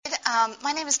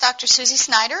My name is Dr. Susie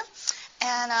Snyder,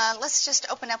 and let's just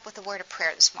open up with a word of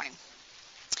prayer this morning.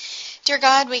 Dear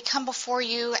God, we come before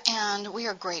you, and we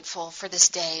are grateful for this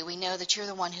day. We know that you're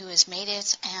the one who has made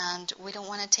it, and we don't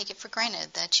want to take it for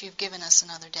granted that you've given us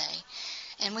another day.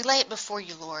 And we lay it before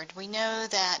you, Lord. We know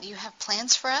that you have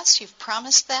plans for us. You've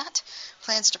promised that,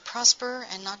 plans to prosper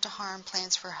and not to harm,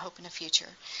 plans for hope and a future.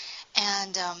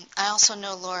 And I also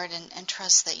know, Lord, and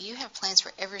trust that you have plans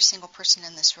for every single person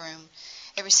in this room,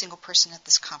 every single person at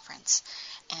this conference.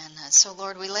 And so,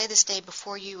 Lord, we lay this day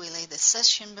before you. We lay this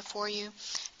session before you.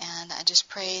 And I just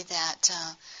pray that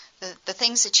the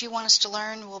things that you want us to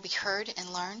learn will be heard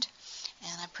and learned.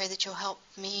 And I pray that you'll help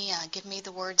me, give me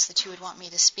the words that you would want me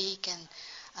to speak,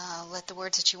 and let the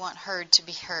words that you want heard to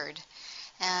be heard.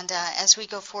 And as we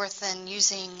go forth and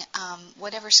using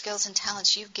whatever skills and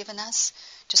talents you've given us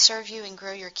to serve you and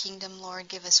grow your kingdom, Lord,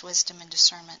 give us wisdom and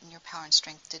discernment and your power and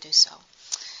strength to do so.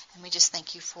 And we just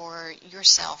thank you for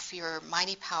yourself, your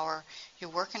mighty power, your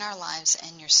work in our lives,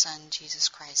 and your Son, Jesus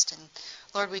Christ. And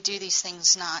Lord, we do these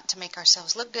things not to make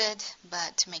ourselves look good,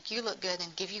 but to make you look good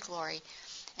and give you glory,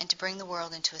 and to bring the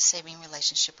world into a saving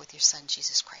relationship with your Son,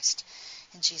 Jesus Christ.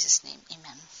 In Jesus' name,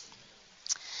 amen.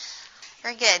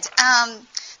 Very good.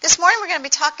 This morning we're going to be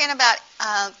talking about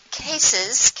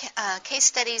case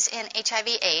studies in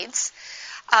HIV/AIDS.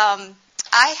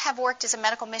 I have worked as a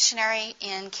medical missionary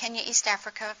in Kenya, East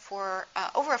Africa for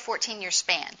over a 14-year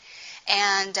span,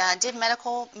 and did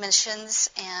medical missions,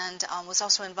 and was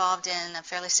also involved in a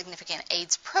fairly significant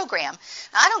AIDS program.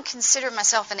 Now, I don't consider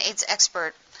myself an AIDS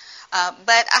expert,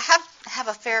 but I have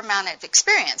a fair amount of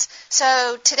experience.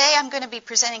 So today I'm going to be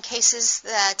presenting cases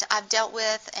that I've dealt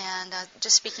with, and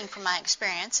just speaking from my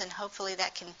experience, and hopefully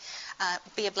that can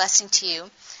be a blessing to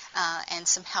you and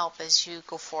some help as you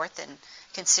go forth and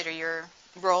consider your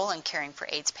role in caring for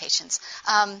AIDS patients.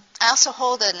 I also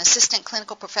hold an assistant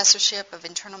clinical professorship of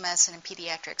internal medicine and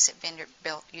pediatrics at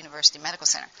Vanderbilt University Medical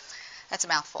Center. That's a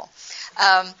mouthful.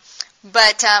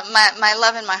 But my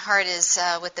love and my heart is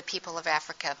with the people of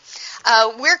Africa.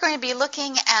 We're going to be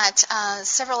looking at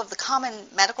several of the common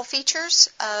medical features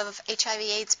of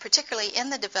HIV/AIDS, particularly in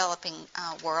the developing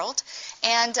world.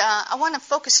 And I want to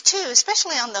focus, too,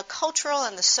 especially on the cultural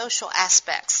and the social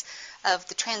aspects of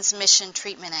the transmission,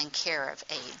 treatment, and care of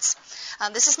AIDS.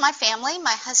 This is my family.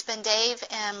 My husband, Dave,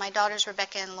 and my daughters,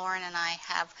 Rebecca and Lauren, and I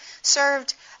have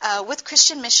served with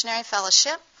Christian Missionary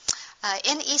Fellowship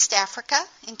in East Africa,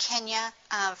 in Kenya,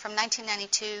 from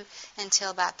 1992 until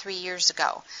about 3 years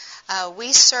ago.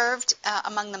 We served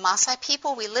among the Maasai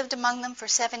people. We lived among them for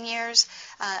 7 years,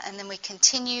 and then we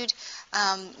continued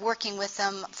working with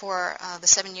them for the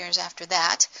 7 years after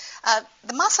that.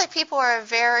 The Maasai people are a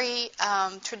very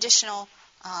traditional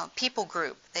people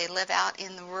group. They live out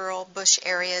in the rural bush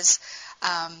areas.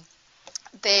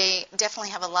 They definitely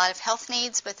have a lot of health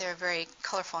needs, but they're a very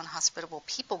colorful and hospitable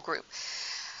people group.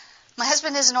 My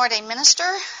husband is an ordained minister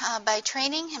by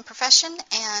training and profession,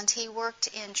 and he worked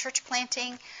in church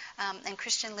planting and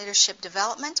Christian leadership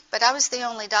development, but I was the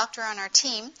only doctor on our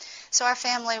team, so our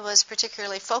family was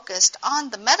particularly focused on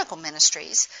the medical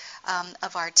ministries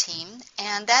of our team,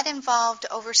 and that involved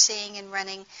overseeing and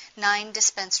running 9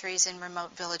 dispensaries in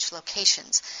remote village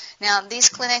locations. Now, these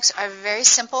clinics are very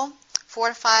simple, 4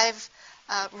 to 5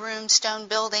 room stone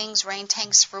buildings, rain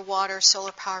tanks for water,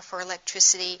 solar power for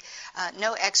electricity,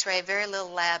 no x-ray, very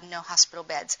little lab, no hospital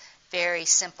beds. Very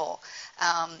simple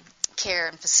care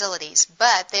and facilities.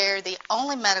 But they're the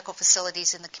only medical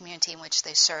facilities in the community in which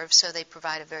they serve, so they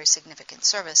provide a very significant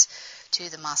service to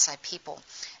the Maasai people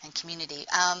and community.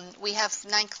 We have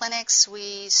 9 clinics.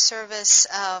 We service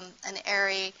an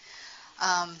area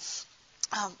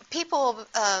people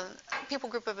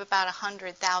group of about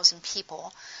 100,000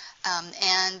 people.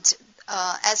 And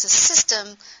as a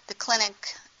system, the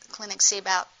clinics see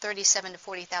about 37 to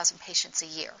 40,000 patients a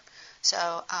year.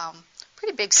 So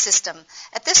pretty big system.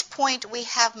 At this point, we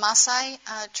have Maasai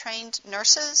trained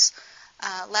nurses,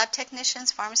 lab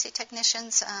technicians, pharmacy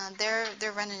technicians.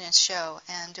 They're running a show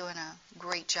and doing a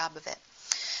great job of it.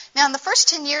 Now, in the first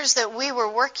 10 years that we were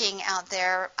working out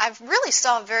there, I really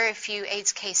saw very few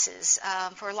AIDS cases.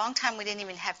 For a long time, we didn't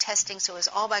even have testing, so it was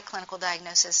all by clinical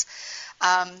diagnosis,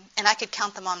 and I could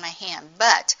count them on my hand.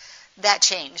 But that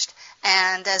changed,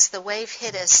 and as the wave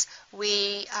hit us,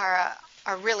 we are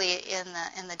really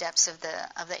in the depths of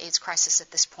the AIDS crisis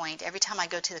at this point. Every time I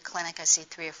go to the clinic, I see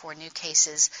 3 or 4 new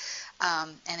cases,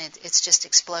 and it's just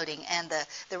exploding. And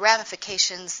the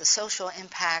ramifications, the social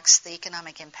impacts, the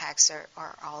economic impacts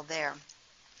are all there.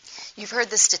 You've heard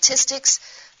the statistics.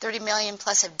 30 million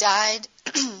plus have died,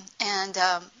 and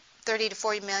 30 to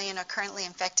 40 million are currently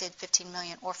infected, 15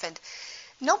 million orphaned.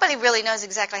 Nobody really knows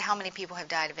exactly how many people have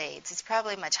died of AIDS. It's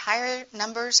probably much higher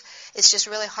numbers. It's just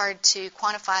really hard to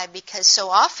quantify because so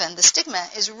often the stigma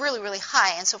is really, really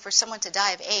high. And so for someone to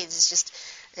die of AIDS,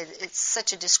 it's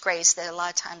such a disgrace that a lot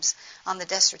of times on the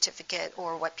death certificate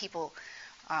or what people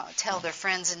tell their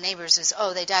friends and neighbors is,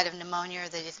 oh, they died of pneumonia or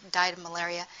they died of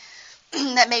malaria.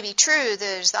 That may be true.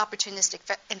 There's the opportunistic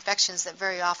infections that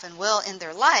very often will end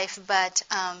their life, but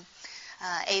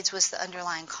AIDS was the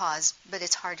underlying cause, but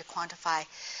it's hard to quantify.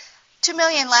 2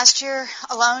 million last year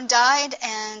alone died,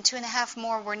 and 2.5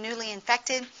 more were newly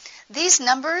infected. These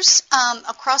numbers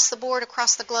across the board,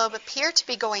 across the globe, appear to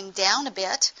be going down a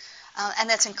bit, and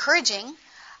that's encouraging,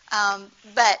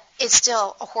 but it's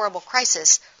still a horrible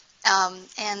crisis.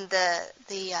 And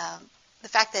the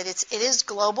fact that it is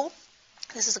global,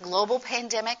 this is a global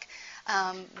pandemic,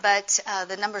 but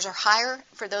the numbers are higher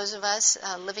for those of us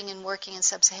living and working in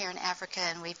sub-Saharan Africa,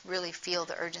 and we really feel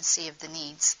the urgency of the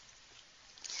needs.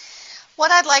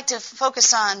 What I'd like to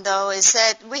focus on, though, is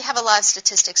that we have a lot of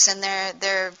statistics, and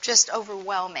they're just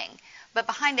overwhelming. But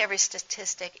behind every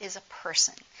statistic is a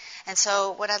person. And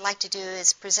so what I'd like to do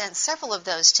is present several of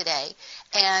those today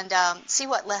and see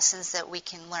what lessons that we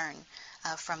can learn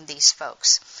from these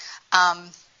folks.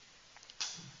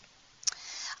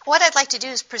 What I'd like to do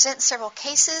is present several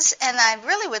cases, and I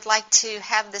really would like to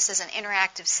have this as an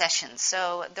interactive session.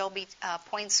 So there'll be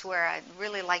points where I'd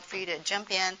really like for you to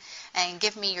jump in and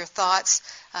give me your thoughts,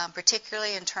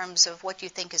 particularly in terms of what you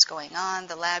think is going on,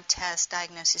 the lab tests,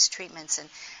 diagnosis, treatments, and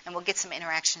we'll get some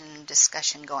interaction and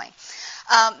discussion going.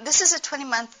 This is a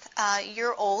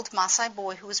 20-month-year-old Maasai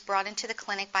boy who was brought into the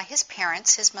clinic by his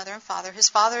parents, his mother and father. His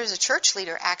father is a church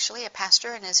leader, actually, a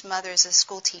pastor, and his mother is a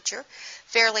school teacher.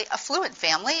 Fairly affluent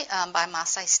family by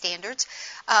Maasai standards.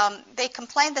 They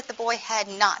complained that the boy had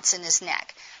knots in his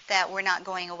neck that were not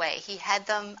going away. He had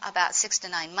them about 6 to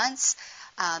 9 months.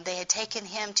 They had taken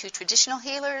him to traditional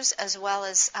healers as well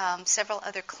as several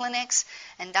other clinics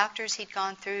and doctors. He'd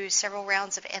gone through several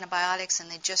rounds of antibiotics,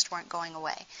 and they just weren't going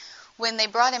away. When they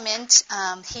brought him in,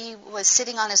 he was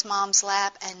sitting on his mom's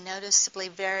lap and noticeably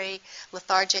very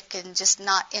lethargic and just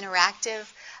not interactive.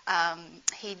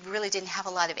 He really didn't have a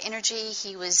lot of energy.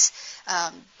 He was,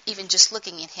 even just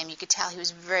looking at him, you could tell he was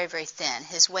very, very thin.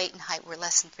 His weight and height were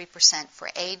less than 3% for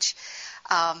age.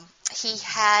 He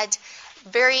had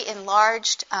very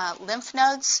enlarged lymph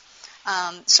nodes,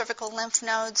 cervical lymph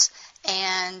nodes,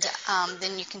 and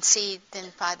then you can see then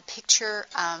by the picture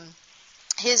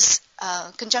his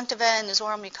conjunctiva and his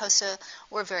oral mucosa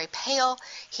were very pale.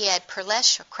 He had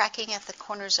perleche, or cracking at the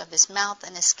corners of his mouth,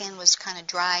 and his skin was kind of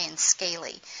dry and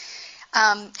scaly.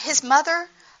 His mother,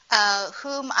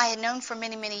 whom I had known for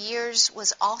many, many years,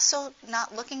 was also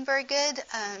not looking very good.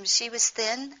 She was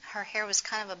thin. Her hair was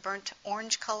kind of a burnt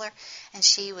orange color, and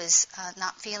she was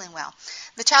not feeling well.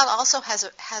 The child also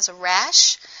has a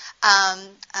rash,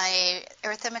 a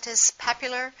erythematous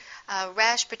papular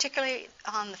rash, particularly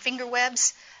on the finger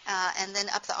webs, and then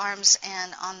up the arms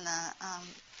and on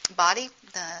the body,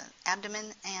 the abdomen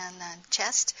and the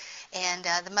chest. And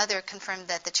the mother confirmed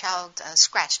that the child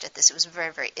scratched at this. It was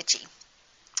very, very itchy.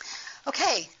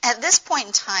 Okay, at this point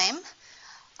in time,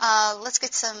 let's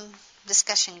get some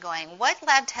discussion going. What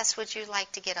lab tests would you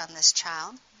like to get on this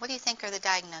child? What do you think are the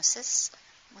diagnosis?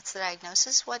 What's the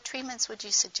diagnosis? What treatments would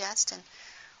you suggest? And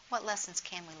what lessons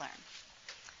can we learn?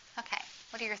 Okay,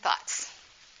 what are your thoughts?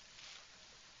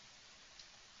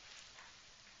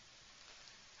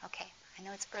 Okay, I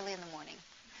know it's early in the morning.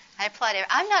 I applaud it.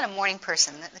 I'm not a morning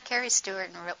person. Carrie Stewart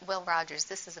and Will Rogers,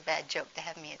 this is a bad joke to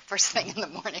have me at first thing in the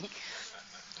morning.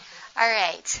 All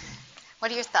right.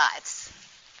 What are your thoughts?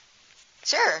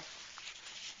 Sure.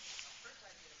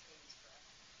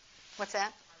 What's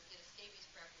that?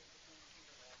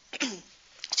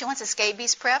 She wants a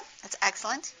scabies prep. That's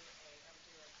excellent.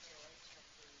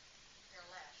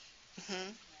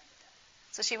 Mm-hmm.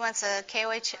 So she wants a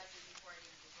KOH.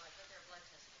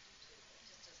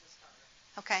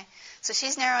 Okay. So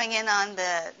she's narrowing in on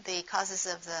the causes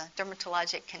of the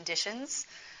dermatologic conditions,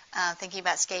 thinking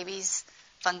about scabies,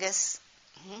 fungus.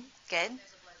 Mm-hmm. Good.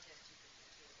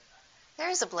 There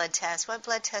is a blood test. What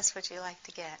blood test would you like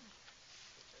to get?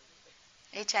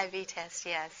 HIV test,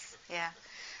 yes. Yeah.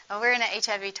 Well, we're in an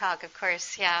HIV talk, of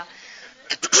course, yeah.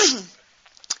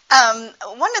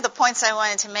 One of the points I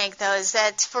wanted to make, though, is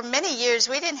that for many years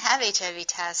we didn't have HIV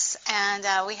tests, and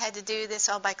we had to do this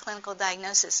all by clinical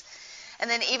diagnosis. And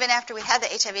then even after we had the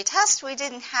HIV test, we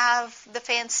didn't have the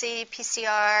fancy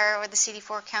PCR or the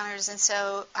CD4 counters, and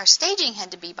so our staging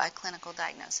had to be by clinical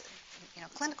diagnosis,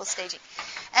 clinical staging.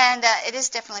 And it is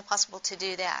definitely possible to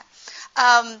do that.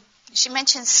 She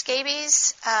mentioned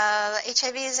scabies.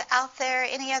 HIV is out there.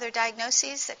 Any other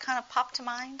diagnoses that kind of pop to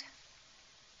mind?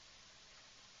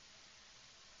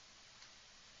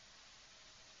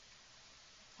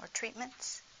 Or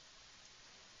treatments?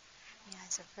 You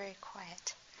guys are very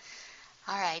quiet.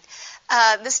 All right.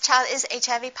 This child is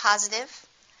HIV positive.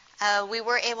 We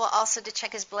were able also to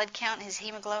check his blood count. His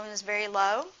hemoglobin is very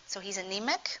low, so he's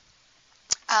anemic.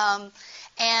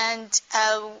 And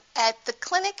at the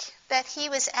clinic that he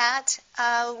was at,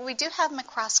 we do have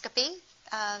microscopy,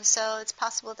 so it's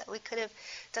possible that we could have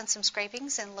done some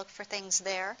scrapings and looked for things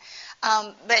there.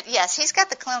 But yes, he's got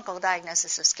the clinical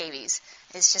diagnosis of scabies.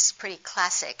 It's just pretty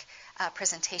classic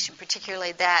presentation,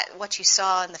 particularly that what you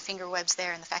saw in the finger webs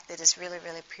there and the fact that it's really,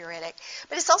 really pruritic.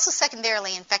 But it's also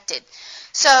secondarily infected.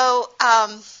 So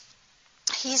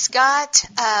he's got...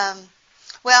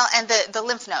 well, and the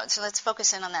lymph nodes, so let's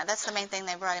focus in on that. That's the main thing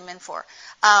they brought him in for.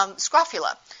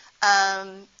 Scrofula,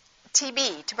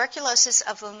 TB, tuberculosis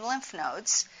of the lymph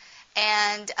nodes,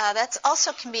 and that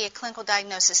also can be a clinical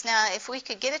diagnosis. Now, if we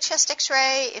could get a chest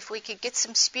x-ray, if we could get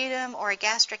some sputum or a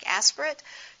gastric aspirate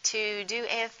to do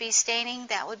AFB staining,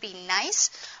 that would be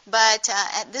nice. But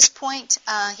at this point,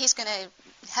 he's going to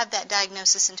have that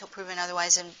diagnosis until proven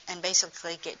otherwise and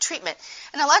basically get treatment.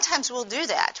 And a lot of times we'll do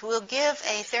that. We'll give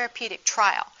a therapeutic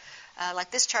trial.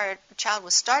 Like this child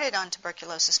was started on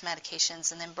tuberculosis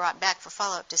medications and then brought back for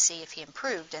follow-up to see if he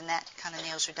improved, and that kind of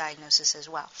nails your diagnosis as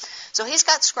well. So he's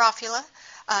got scrofula,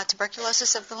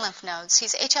 tuberculosis of the lymph nodes.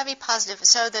 He's HIV positive,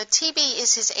 so the TB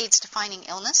is his AIDS-defining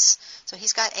illness. So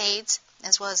he's got AIDS,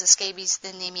 as well as the scabies, the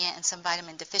anemia, and some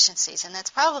vitamin deficiencies. And that's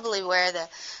probably where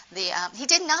he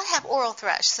did not have oral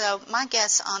thrush, so my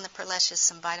guess on the Perlesh is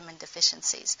some vitamin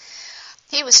deficiencies.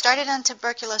 He was started on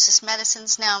tuberculosis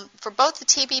medicines. Now, for both the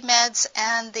TB meds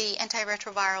and the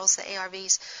antiretrovirals, the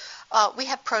ARVs, we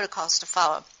have protocols to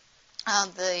follow.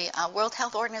 The World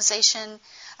Health Organization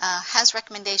has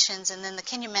recommendations, and then the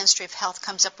Kenya Ministry of Health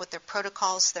comes up with their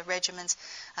protocols, their regimens.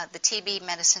 The TB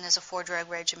medicine is a 4-drug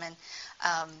regimen,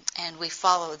 and we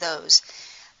follow those.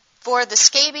 For the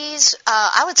scabies,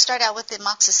 I would start out with the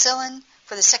amoxicillin.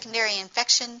 For the secondary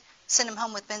infection, send them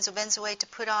home with benzobenzoate to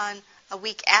put on a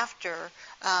week after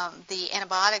the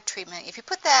antibiotic treatment. If you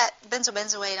put that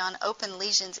benzobenzoate on open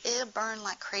lesions, it'll burn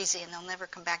like crazy and they'll never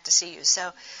come back to see you.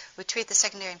 So we treat the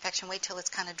secondary infection, wait till it's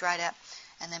kind of dried up,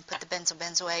 and then put the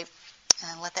benzobenzoate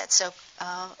and let that soak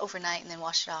overnight and then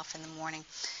wash it off in the morning.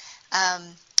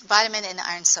 Vitamin and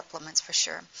iron supplements for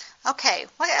sure. Okay,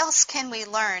 what else can we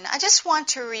learn? I just want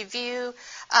to review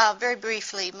very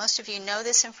briefly. Most of you know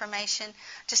this information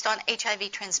just on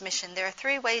HIV transmission. There are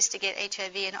 3 ways to get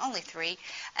HIV, and only 3.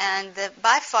 And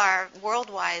by far,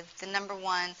 worldwide, the number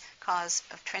 1 cause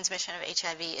of transmission of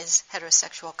HIV is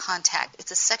heterosexual contact. It's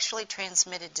a sexually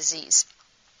transmitted disease.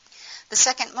 The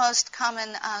second most common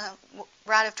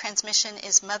route of transmission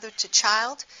is mother to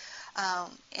child.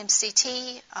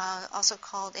 MCT, also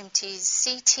called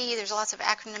MTCT. There's lots of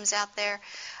acronyms out there.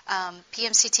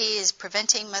 PMCT is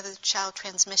preventing mother-to-child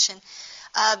transmission.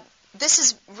 This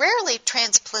is rarely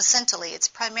transplacentally. It's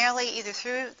primarily either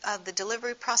through the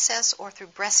delivery process or through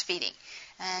breastfeeding.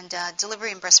 And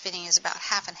delivery and breastfeeding is about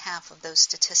half and half of those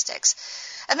statistics.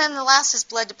 And then the last is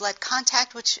blood-to-blood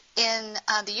contact, which in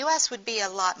the U.S. would be a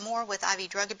lot more with IV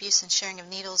drug abuse and sharing of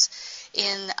needles.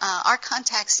 In our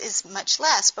context is much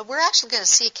less, but we're actually going to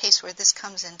see a case where this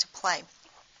comes into play.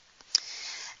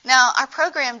 Now, our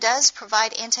program does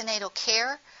provide antenatal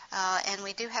care, and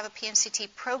we do have a PMCT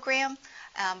program.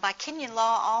 By Kenyan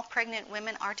law, all pregnant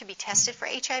women are to be tested for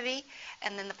HIV,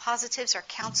 and then the positives are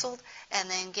counseled and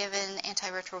then given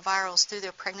antiretrovirals through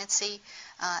their pregnancy,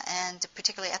 and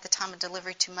particularly at the time of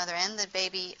delivery to mother and the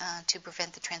baby to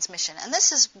prevent the transmission. And this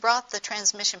has brought the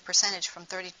transmission percentage from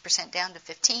 30% down to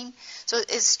 15%, so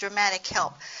it's dramatic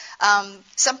help.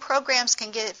 Some programs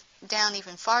can get it down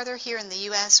even farther. Here in the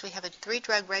U.S., we have a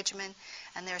 3-drug regimen,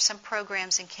 and there are some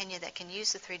programs in Kenya that can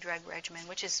use the 3-drug regimen,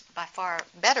 which is by far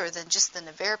better than just the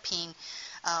nevirapine,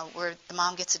 where the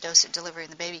mom gets a dose at delivery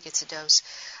and the baby gets a dose.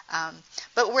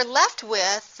 But we're left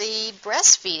with the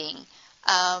breastfeeding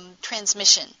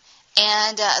transmission.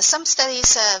 And some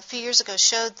studies a few years ago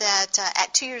showed that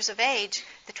at 2 years of age,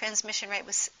 the transmission rate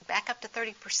was back up to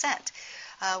 30%,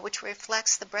 which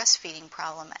reflects the breastfeeding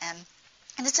problem. And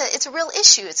it's a real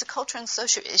issue. It's a cultural and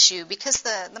social issue because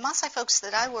the Maasai folks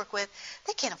that I work with,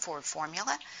 they can't afford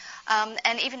formula.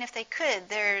 And even if they could,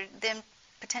 they're then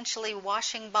potentially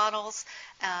washing bottles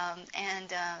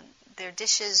and their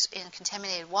dishes in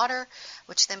contaminated water,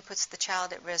 which then puts the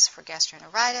child at risk for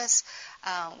gastroenteritis,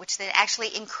 which then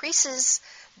actually increases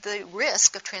the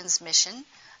risk of transmission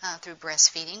through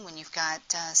breastfeeding when you've got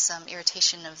some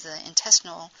irritation of the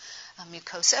intestinal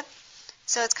mucosa.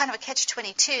 So it's kind of a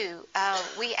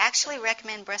catch-22. We actually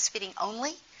recommend breastfeeding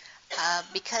only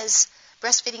because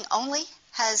breastfeeding only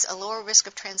has a lower risk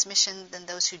of transmission than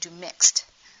those who do mixed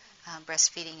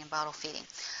breastfeeding and bottle feeding.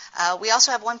 We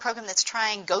also have one program that's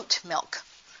trying goat milk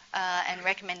and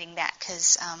recommending that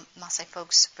because Maasai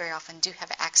folks very often do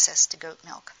have access to goat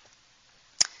milk.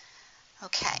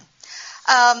 Okay.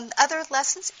 Other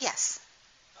lessons? Yes.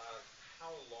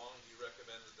 How long do you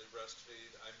recommend that they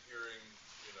breastfeed? I'm hearing,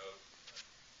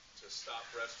 to stop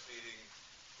breastfeeding,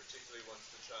 particularly once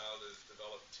the child has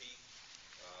developed teeth,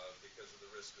 because of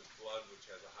the risk of blood, which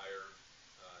has a higher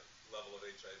level of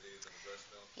HIV than breast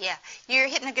milk. Yeah, you're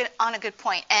hitting on a good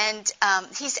point. And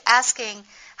he's asking,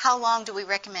 how long do we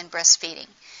recommend breastfeeding?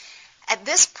 At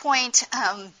this point,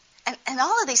 and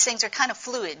all of these things are kind of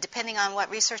fluid, depending on what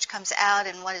research comes out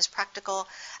and what is practical.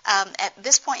 At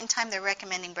this point in time, they're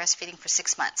recommending breastfeeding for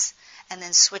 6 months and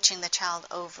then switching the child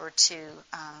over to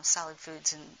solid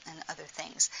foods and other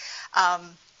things.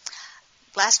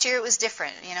 Last year it was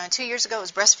different. 2 years ago it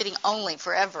was breastfeeding only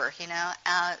forever.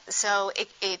 So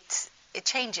it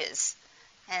changes.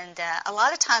 And a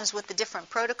lot of times with the different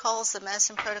protocols, the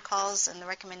medicine protocols and the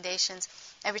recommendations,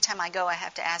 every time I go I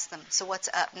have to ask them, so what's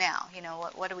up now?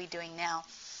 What are we doing now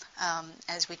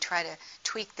as we try to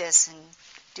tweak this and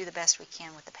do the best we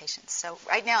can with the patients. So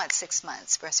right now it's 6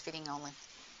 months, breastfeeding only.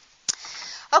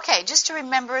 Okay, just to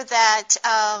remember that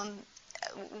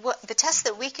the test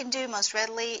that we can do most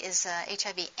readily is a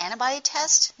HIV antibody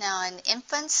test. Now in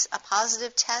infants, a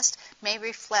positive test may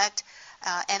reflect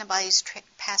antibodies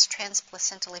passed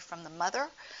transplacentally from the mother.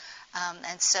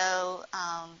 And so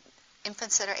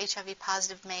infants that are HIV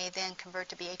positive may then convert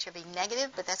to be HIV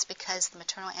negative, but that's because the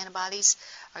maternal antibodies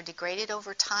are degraded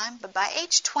over time. But by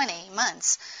age 20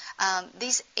 months,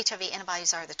 these HIV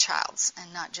antibodies are the child's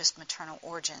and not just maternal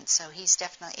origin. So he's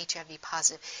definitely HIV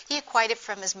positive. He acquired it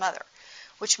from his mother,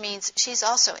 which means she's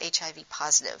also HIV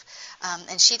positive.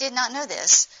 And she did not know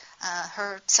this.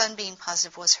 Her son being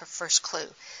positive was her first clue.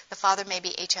 The father may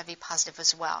be HIV positive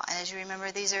as well. And as you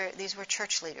remember, these were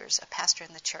church leaders, a pastor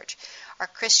in the church. Are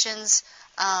Christians,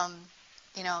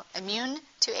 immune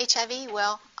to HIV?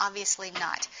 Well, obviously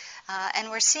not. And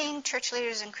we're seeing church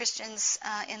leaders and Christians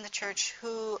in the church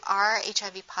who are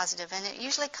HIV positive, and it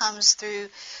usually comes through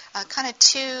kind of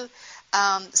two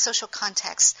social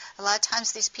contexts. A lot of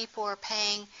times these people are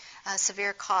paying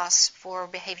severe costs for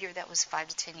behavior that was 5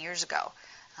 to 10 years ago,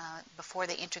 before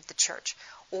they entered the church.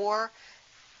 Or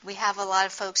we have a lot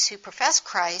of folks who profess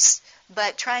Christ,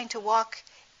 but trying to walk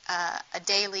a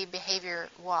daily behavior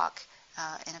walk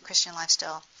in a Christian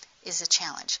lifestyle is a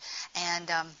challenge.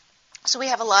 And so we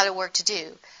have a lot of work to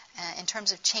do in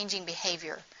terms of changing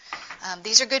behavior.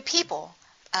 These are good people,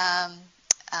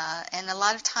 and a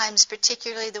lot of times,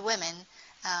 particularly the women,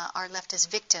 are left as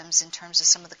victims in terms of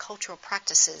some of the cultural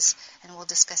practices, and we'll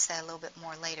discuss that a little bit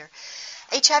more later.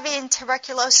 HIV and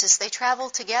tuberculosis, they travel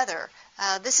together.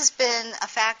 This has been a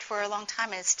fact for a long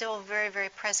time, and it's still very, very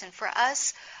present. For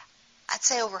us, I'd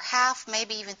say over half,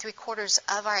 maybe even 3/4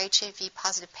 of our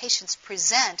HIV-positive patients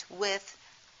present with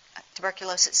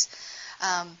tuberculosis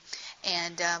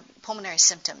and pulmonary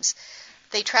symptoms.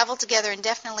 They travel together, and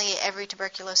definitely every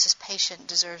tuberculosis patient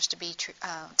deserves to be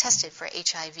tested for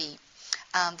HIV.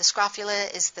 The scrofula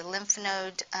is the lymph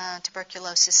node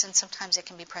tuberculosis, and sometimes it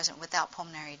can be present without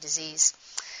pulmonary disease.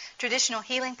 Traditional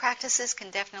healing practices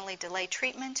can definitely delay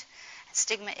treatment.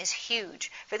 Stigma is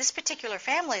huge. For this particular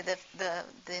family,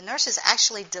 the nurses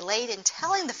actually delayed in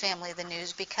telling the family the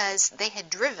news because they had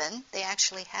driven. They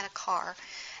actually had a car,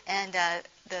 and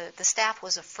the staff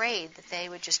was afraid that they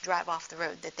would just drive off the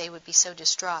road, that they would be so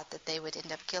distraught that they would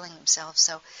end up killing themselves.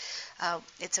 So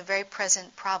it's a very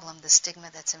present problem, the stigma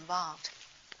that's involved.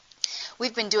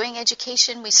 We've been doing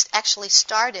education. We actually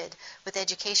started with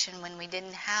education when we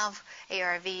didn't have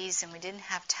ARVs and we didn't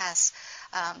have tests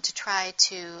to try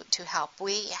to help.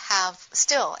 We have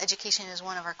still, education is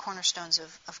one of our cornerstones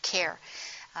of care.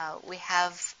 We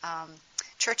have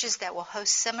churches that will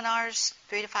host seminars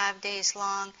 3 to 5 days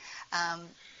long.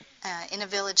 In a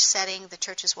village setting, the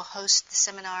churches will host the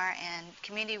seminar, and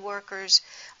community workers,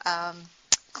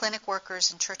 clinic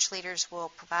workers, and church leaders will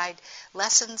provide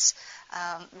lessons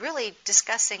really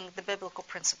discussing the biblical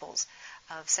principles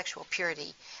of sexual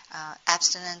purity,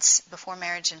 abstinence before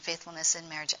marriage, and faithfulness in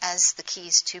marriage as the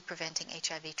keys to preventing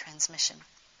HIV transmission.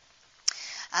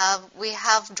 We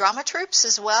have drama troupes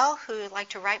as well who like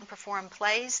to write and perform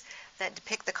plays that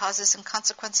depict the causes and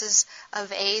consequences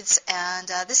of AIDS, and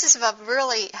this is a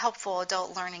really helpful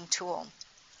adult learning tool.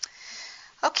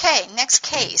 Okay, next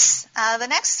case. The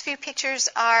next few pictures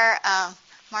are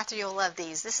Martha, you'll love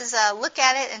these. This is a look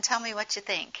at it and tell me what you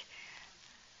think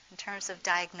in terms of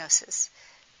diagnosis.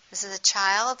 This is a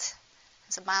child.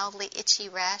 Has a mildly itchy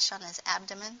rash on his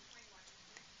abdomen.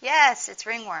 Yes, it's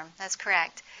ringworm. That's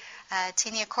correct.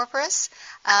 Tinea corporis.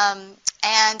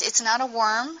 And it's not a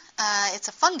worm. It's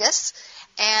a fungus.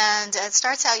 And it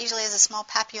starts out usually as a small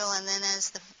papule, and then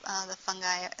as the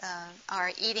fungi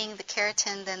are eating the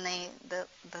keratin, then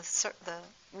the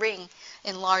ring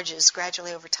enlarges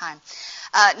gradually over time.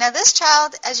 Now this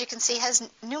child, as you can see, has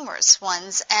numerous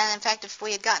ones, and in fact, if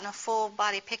we had gotten a full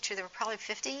body picture, there were probably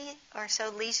 50 or so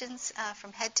lesions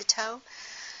from head to toe.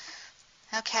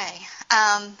 Okay,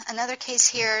 another case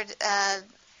here,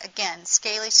 again,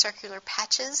 scaly circular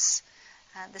patches.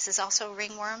 This is also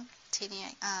ringworm,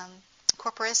 Tinea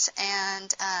corporis,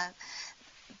 and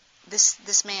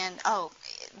this man,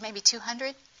 maybe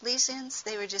 200 lesions.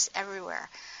 They were just everywhere,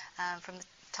 from the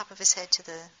top of his head to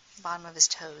the bottom of his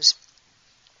toes.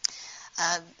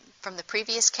 From the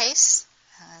previous case,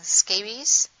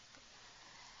 scabies.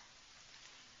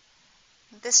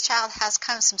 This child has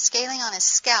kind of some scaling on his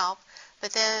scalp,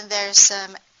 but then there's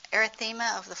some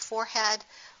erythema of the forehead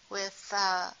with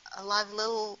a lot of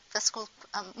little vesicle,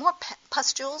 more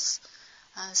pustules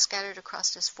scattered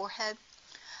across his forehead.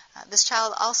 This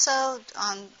child also,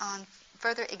 on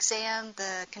further exam,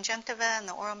 the conjunctiva and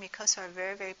the oral mucosa are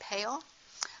very, very pale.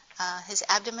 His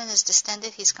abdomen is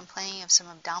distended. He's complaining of some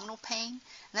abdominal pain, and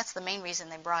that's the main reason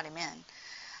they brought him in.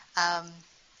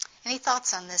 Any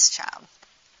thoughts on this child?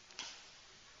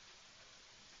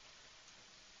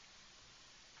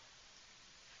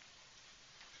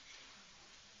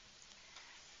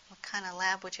 What kind of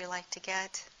lab would you like to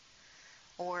get?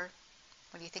 Or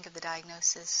what do you think of the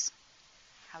diagnosis?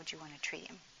 How would you want to treat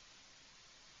him?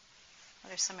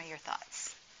 What are some of your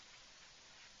thoughts?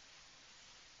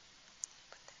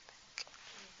 Put that back.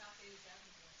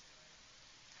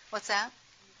 What's that?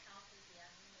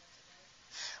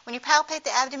 When you palpate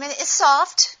the abdomen, it's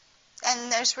soft,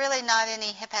 and there's really not any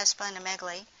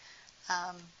hepatosplenomegaly.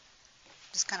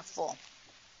 Just kind of full.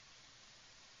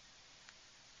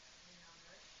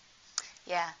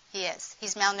 Yeah, he is.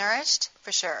 He's malnourished,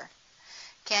 for sure.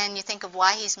 Can you think of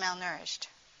why he's malnourished?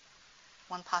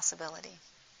 One possibility.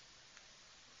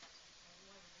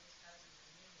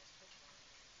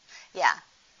 Yeah.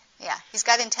 He's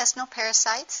got intestinal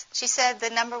parasites. She said the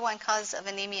number one cause of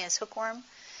anemia is hookworm.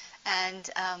 And,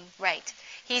 right.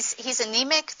 He's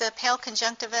anemic. The pale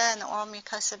conjunctiva and the oral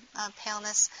mucosa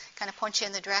paleness kind of point you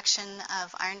in the direction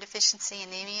of iron deficiency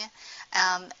anemia.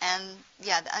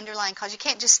 The underlying cause. You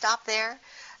can't just stop there.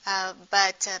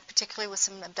 But particularly with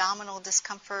some abdominal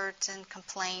discomfort and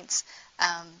complaints,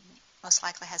 most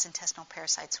likely has intestinal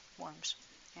parasites, worms.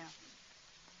 Yeah.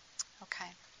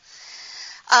 Okay.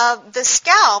 The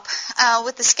scalp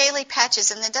with the scaly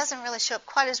patches, and it doesn't really show up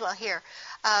quite as well here,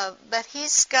 but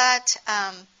he's got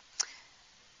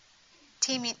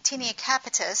tinea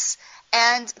capitis,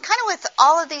 and kind of with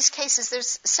all of these cases,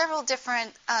 there's several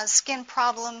different skin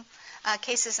problem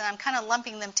cases, and I'm kind of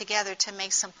lumping them together to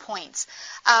make some points.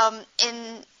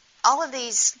 In all of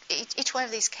these, each one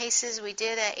of these cases, we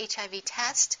did a HIV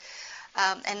test,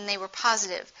 and they were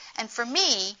positive. And for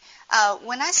me,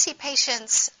 when I see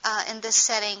patients in this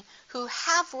setting who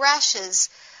have rashes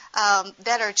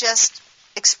that are just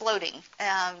exploding,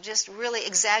 just really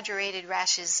exaggerated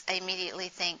rashes, I immediately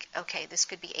think, okay, this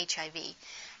could be HIV.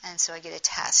 And so I get a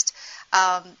test.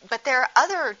 But there are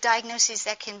other diagnoses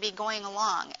that can be going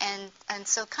along. And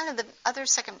so kind of the other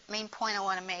second main point I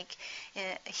want to make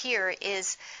here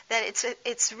is that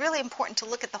it's really important to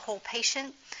look at the whole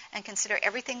patient and consider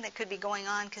everything that could be going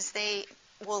on, because they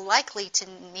will likely to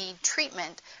need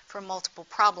treatment for multiple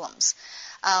problems.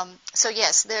 So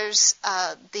yes, there's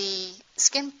the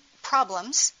skin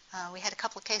problems. We had a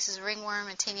couple of cases of ringworm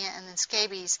and tinea and then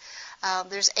scabies.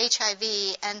 There's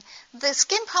HIV, and the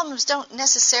skin problems don't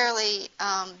necessarily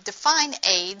define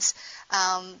AIDS,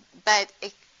 but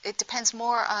it depends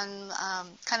more on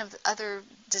kind of other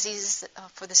diseases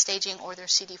for the staging or their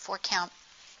CD4 count.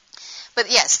 But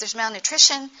yes, there's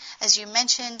malnutrition, as you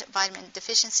mentioned, vitamin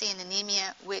deficiency and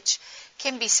anemia, which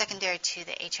can be secondary to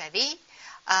the HIV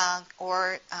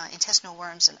or intestinal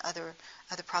worms and other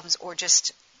problems, or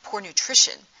just poor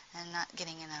nutrition and not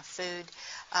getting enough food.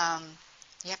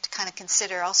 You have to kind of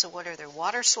consider also what are their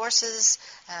water sources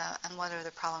and what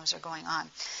other problems are going on.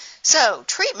 So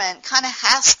treatment kind of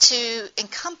has to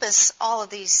encompass all of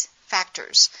these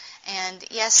factors. And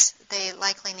yes, they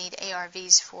likely need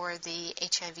ARVs for the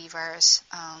HIV virus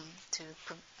to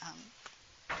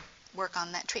work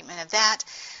on that treatment of that.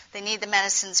 They need the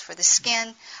medicines for the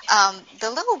skin. The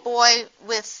little boy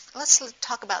let's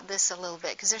talk about this a little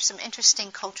bit because there's some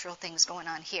interesting cultural things going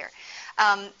on here.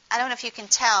 I don't know if you can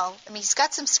tell. I mean, he's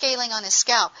got some scaling on his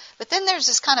scalp, but then there's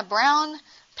this kind of brown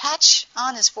patch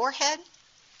on his forehead.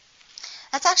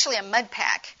 That's actually a mud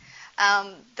pack.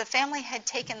 The family had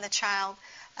taken the child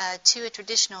to a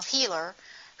traditional healer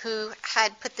who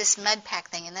had put this mud pack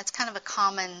thing, and that's kind of a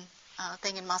common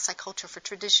thing in Maasai culture for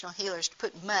traditional healers to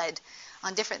put mud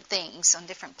on different things, on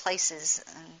different places,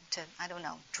 and to, I don't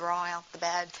know, draw out the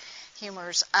bad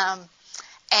humors.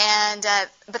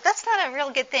 But that's not a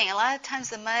real good thing. A lot of times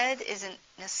the mud isn't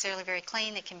necessarily very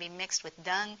clean. It can be mixed with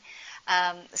dung.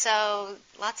 So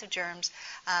lots of germs.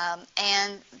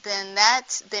 And then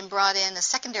that then brought in a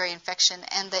secondary infection.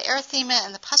 And the erythema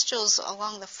and the pustules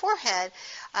along the forehead,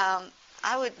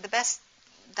 the best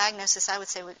diagnosis I would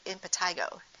say would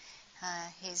impetigo.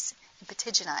 He's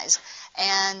impetiginized.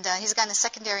 And he's gotten a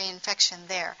secondary infection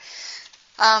there.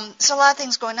 So a lot of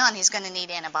things going on. He's going to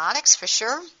need antibiotics for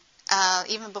sure.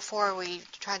 Even before we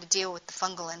try to deal with the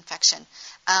fungal infection.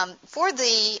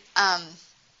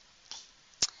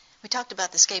 We talked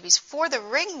about the scabies. For the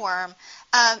ringworm,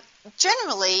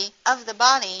 generally of the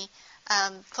body,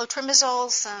 clotrimazole,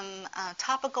 some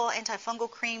topical antifungal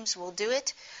creams will do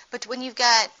it. But when you've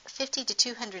got 50 to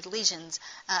 200 lesions,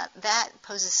 that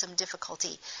poses some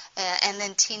difficulty. And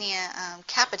then Tinea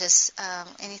capitis,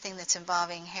 anything that's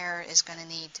involving hair is going to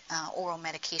need oral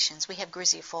medications. We have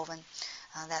griseofulvin.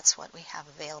 That's what we have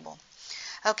available.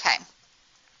 Okay.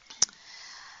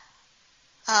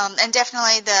 And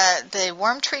definitely the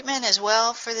worm treatment as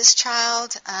well for this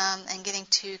child, and getting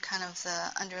to kind of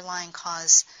the underlying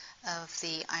cause of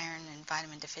the iron and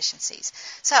vitamin deficiencies.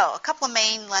 So a couple of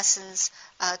main lessons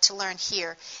to learn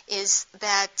here is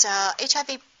that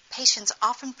HIV patients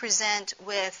often present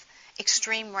with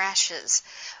extreme rashes.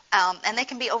 And they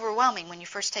can be overwhelming when you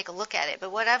first take a look at it.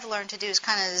 But what I've learned to do is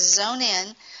kind of zone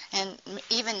in and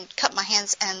even cup my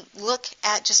hands and look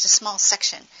at just a small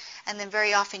section. And then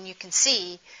very often you can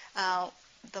see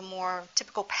the more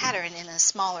typical pattern in a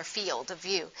smaller field of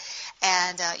view.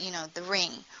 And, the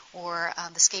ring or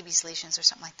the scabies lesions or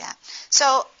something like that.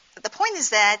 So the point is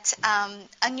that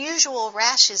unusual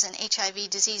rashes in HIV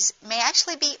disease may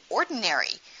actually be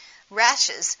ordinary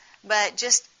rashes, but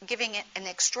just giving it an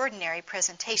extraordinary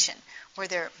presentation where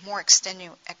they're more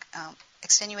extenuated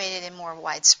and more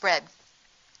widespread.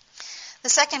 The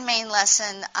second main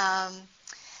lesson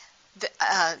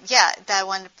that I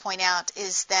wanted to point out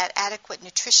is that adequate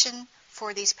nutrition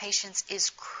for these patients is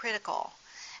critical.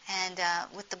 And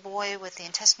with the boy with the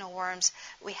intestinal worms,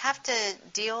 we have to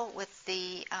deal with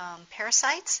the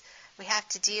parasites. We have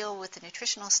to deal with the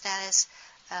nutritional status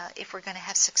if we're going to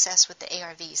have success with the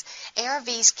ARVs.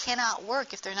 ARVs cannot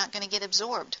work if they're not going to get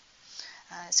absorbed.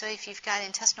 So if you've got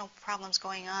intestinal problems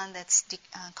going on that's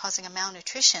causing a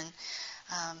malnutrition,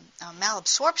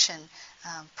 malabsorption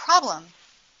problem,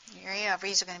 your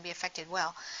ARVs are going to be affected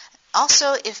well.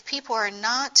 Also, if people are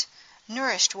not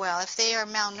nourished well, if they are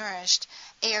malnourished,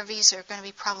 ARVs are going to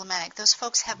be problematic. Those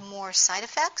folks have more side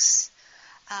effects,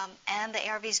 and the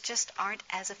ARVs just aren't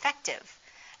as effective.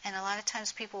 And a lot of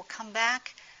times people will come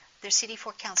back, their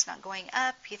CD4 count's not going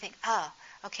up. You think,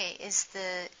 okay,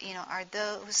 are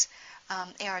those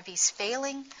ARVs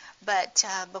failing? But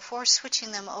before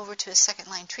switching them over to a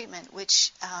second-line treatment,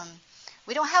 which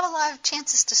we don't have a lot of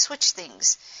chances to switch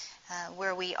things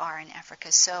where we are in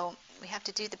Africa. So we have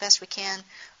to do the best we can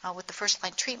with the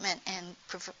first-line treatment, and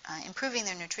improving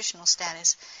their nutritional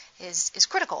status is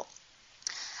critical.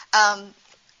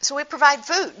 So we provide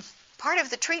food. Part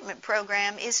of the treatment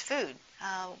program is food.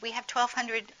 We have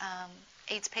 1,200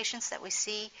 AIDS patients that we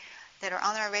see that are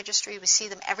on our registry. We see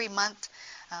them every month,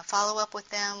 follow up with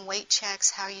them, weight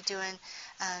checks, how are you doing,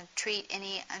 treat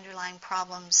any underlying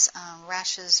problems,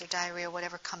 rashes or diarrhea,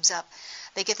 whatever comes up.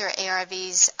 They get their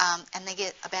ARVs, and they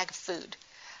get a bag of food.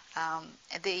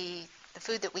 The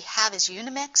food that we have is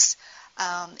Unimix.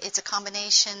 It's a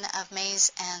combination of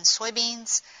maize and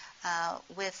soybeans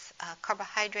with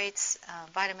carbohydrates,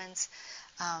 vitamins,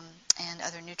 and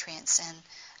other nutrients. And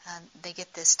they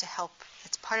get this to help.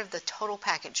 It's part of the total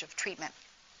package of treatment.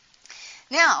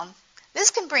 Now,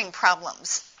 this can bring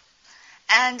problems.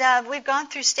 And we've gone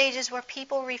through stages where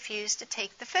people refuse to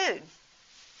take the food.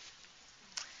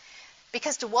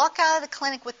 Because to walk out of the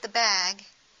clinic with the bag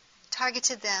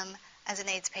targeted them as an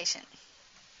AIDS patient.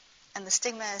 And the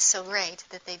stigma is so great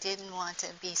that they didn't want to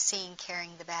be seen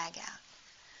carrying the bag out.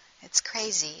 It's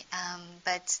crazy.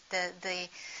 But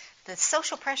the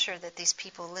social pressure that these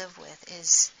people live with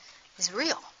is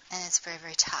real, and it's very,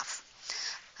 very tough.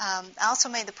 I also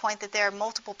made the point that there are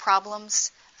multiple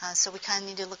problems So we kind of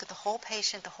need to look at the whole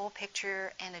patient, the whole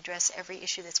picture, and address every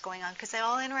issue that's going on because they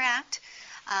all interact.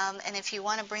 And if you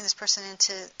want to bring this person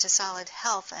into solid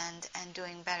health and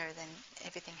doing better, then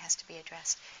everything has to be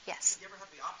addressed. Yes? Did you ever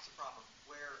have the opposite problem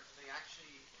where they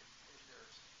actually, if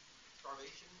there's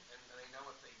starvation, and they know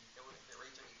if they're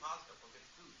HIV positive, they'll get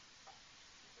food?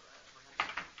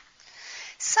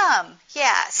 Some,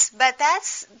 yes, but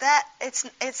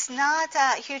it's not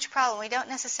a huge problem. We don't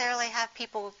necessarily have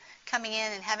people coming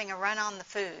in and having a run on the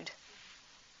food.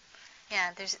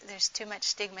 Yeah, there's too much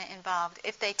stigma involved.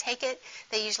 If they take it,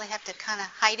 they usually have to kind of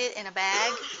hide it in a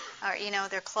bag or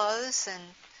their clothes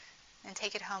and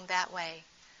take it home that way.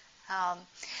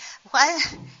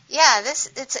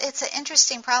 It's an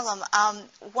interesting problem.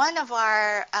 One of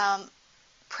our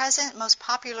present most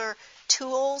popular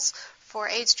tools for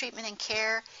AIDS treatment and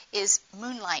care is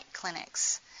Moonlight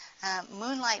clinics,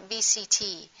 Moonlight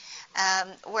VCT,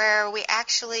 where we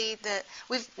actually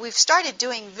we've started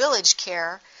doing village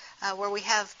care, where we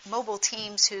have mobile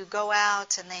teams who go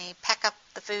out and they pack up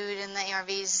the food and the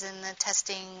ARVs and the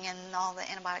testing and all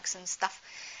the antibiotics and stuff,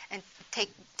 and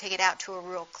take it out to a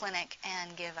rural clinic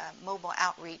and give a mobile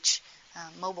outreach,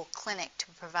 mobile clinic to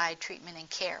provide treatment and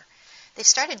care. They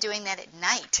started doing that at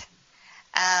night.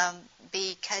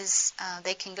 Because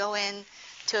they can go in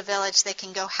to a village, they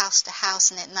can go house to house,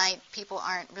 and at night people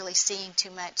aren't really seeing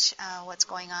too much what's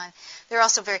going on. They're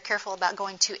also very careful about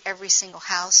going to every single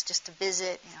house just to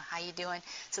visit, how you doing,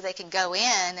 so they can go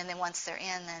in, and then once they're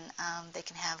in, then they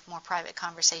can have more private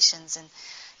conversations and,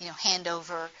 hand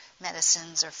over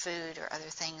medicines or food or other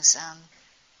things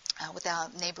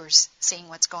without neighbors seeing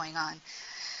what's going on.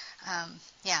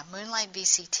 Moonlight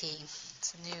VCT.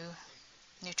 It's a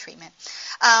new treatment.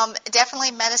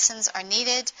 Definitely medicines are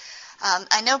needed.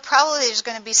 I know probably there's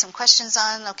going to be some questions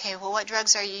on, what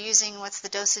drugs are you using, what's the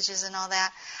dosages and all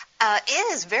that.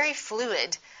 It is very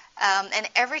fluid. And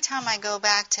every time I go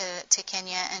back to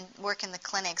Kenya and work in the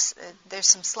clinics, there's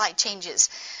some slight changes.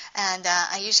 And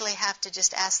I usually have to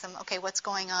just ask them, what's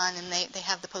going on? And they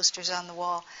have the posters on the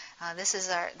wall. This is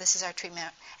our treatment.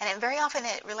 And very often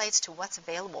it relates to what's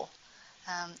available.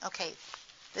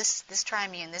 This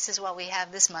Trimune, this is what we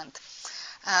have this month.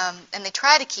 And they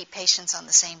try to keep patients on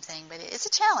the same thing, but it's a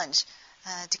challenge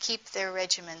to keep their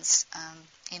regimens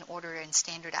in order and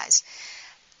standardized.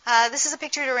 This is a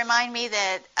picture to remind me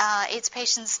that AIDS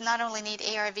patients not only need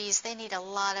ARVs, they need a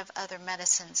lot of other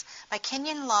medicines. By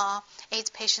Kenyan law, AIDS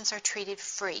patients are treated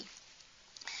free.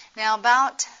 Now,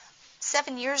 about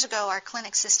 7 years ago, our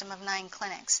clinic system of 9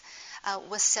 clinics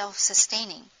was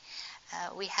self-sustaining.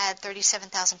 We had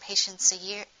 37,000 patients a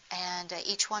year, and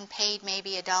each one paid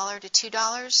maybe $1 to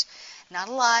 $2. Not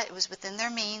a lot. It was within their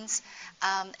means,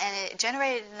 and it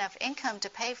generated enough income to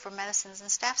pay for medicines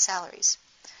and staff salaries.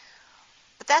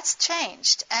 But that's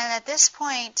changed, and at this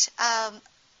point,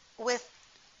 with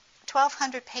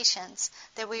 1,200 patients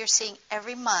that we are seeing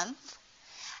every month,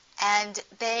 and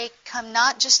they come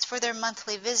not just for their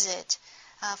monthly visit,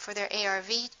 for their ARV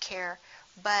care,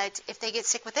 but if they get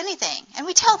sick with anything, and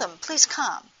we tell them, please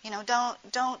come.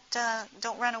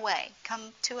 Don't run away. Come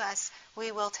to us.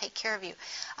 We will take care of you.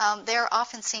 They're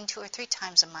often seen 2 or 3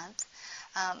 times a month.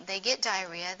 They get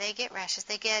diarrhea. They get rashes.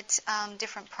 They get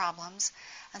different problems,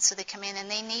 and so they come in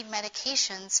and they need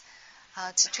medications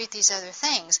to treat these other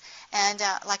things. And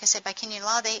like I said, by Kenyan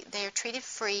law, they are treated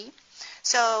free.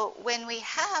 So when we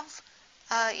have,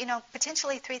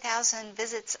 potentially 3,000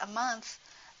 visits a month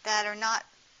that are not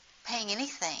paying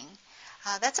anything,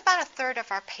 that's about a third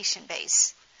of our patient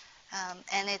base,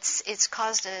 and it's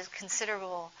caused a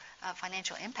considerable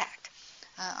financial impact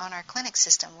on our clinic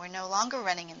system. We're no longer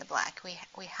running in the black.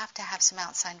 We have to have some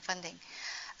outside funding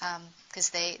because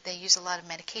they use a lot of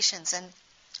medications, and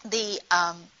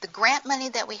the grant money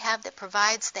that we have that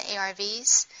provides the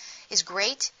ARVs is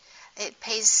great. It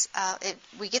pays.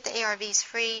 We get the ARVs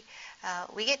free.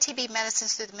 We get TB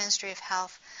medicines through the Ministry of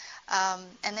Health.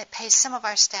 And it pays some of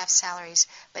our staff salaries,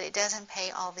 but it doesn't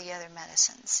pay all the other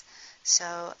medicines.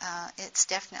 So it's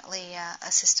definitely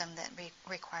a system that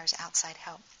requires outside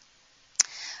help.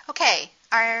 Okay,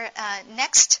 our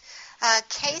next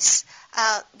case,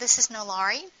 this is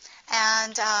Nolari.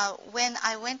 And when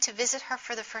I went to visit her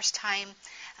for the first time,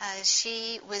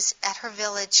 she was at her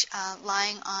village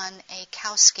lying on a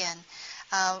cow skin,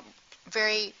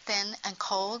 very thin and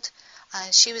cold.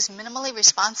 She was minimally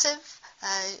responsive.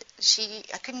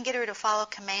 I couldn't get her to follow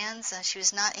commands. She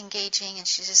was not engaging, and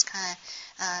she's just kind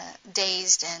of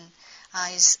dazed and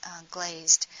eyes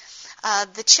glazed.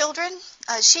 The children,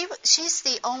 she's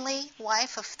the only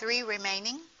wife of 3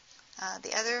 remaining.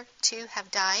 The other 2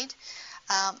 have died.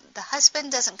 The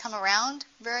husband doesn't come around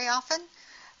very often,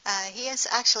 He is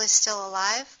actually still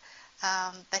alive,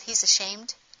 but he's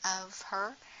ashamed of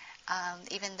her,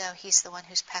 even though he's the one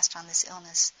who's passed on this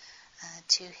illness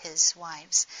to his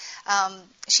wives.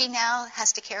 She now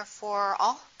has to care for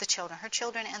all the children, her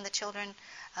children and the children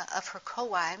of her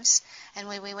co-wives. And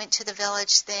when we went to the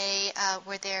village, they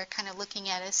were there kind of looking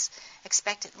at us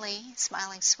expectantly,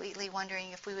 smiling sweetly,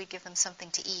 wondering if we would give them something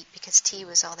to eat because tea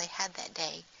was all they had that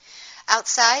day.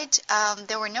 Outside,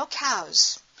 there were no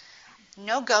cows,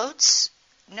 no goats,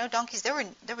 no donkeys.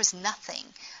 There was nothing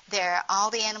there. All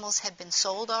the animals had been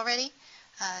sold already,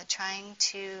 trying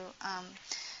to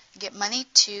get money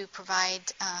to provide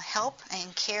help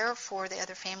and care for the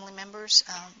other family members,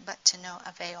 but to no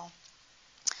avail.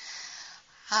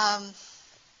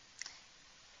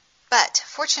 But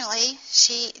fortunately,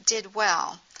 she did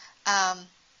well.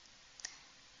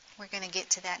 We're going to get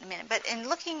to that in a minute. But in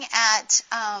looking at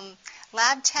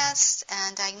lab tests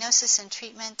and diagnosis and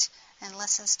treatment and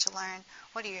lessons to learn,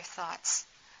 what are your thoughts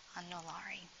on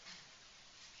Nolari?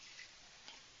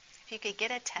 If you could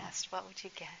get a test, what would you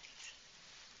get?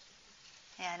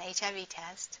 Yeah, an HIV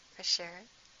test, for sure.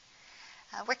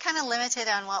 We're kind of limited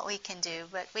on what we can do,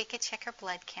 but we could check her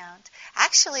blood count.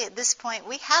 Actually, at this point,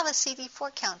 we have a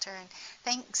CD4 counter, and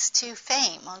thanks to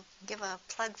FAME, I'll give a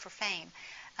plug for FAME,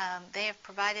 they have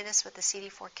provided us with a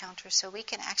CD4 counter, so we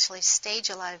can actually stage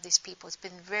a lot of these people. It's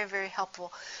been very, very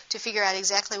helpful to figure out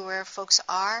exactly where folks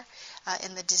are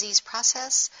in the disease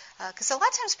process, because a lot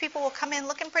of times people will come in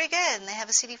looking pretty good, and they have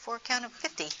a CD4 count of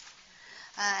 50.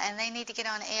 And they need to get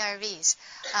on ARVs.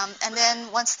 And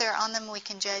then once they're on them, we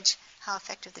can judge how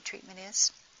effective the treatment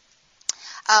is.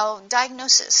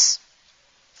 Diagnosis.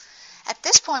 At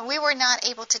this point, we were not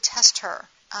able to test her,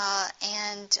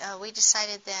 and we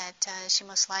decided that she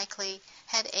most likely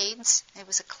had AIDS. It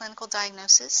was a clinical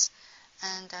diagnosis,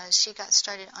 and she got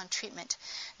started on treatment.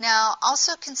 Now,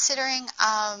 also considering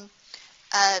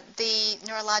the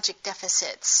neurologic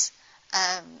deficits,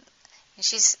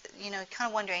 she's, kind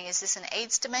of wondering, is this an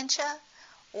AIDS dementia,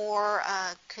 or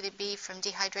could it be from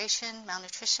dehydration,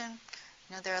 malnutrition?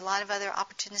 There are a lot of other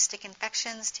opportunistic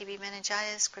infections, TB,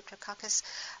 meningitis, cryptococcus,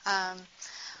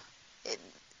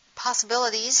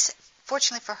 possibilities.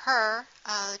 Fortunately for her,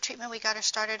 the treatment we got her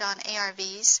started on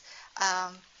ARVs,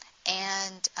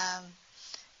 and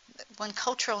one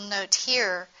cultural note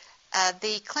here,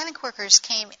 the clinic workers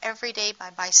came every day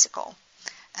by bicycle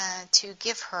to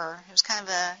give her. It was kind of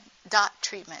a dot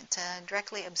treatment,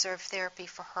 directly observed therapy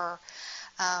for her,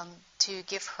 to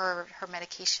give her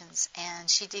medications, and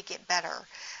she did get better.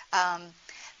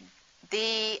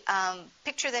 The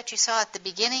picture that you saw at the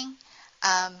beginning,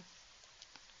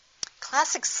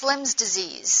 classic Slim's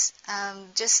disease,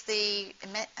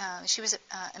 she was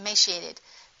emaciated,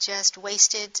 just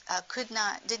wasted,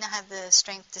 did not have the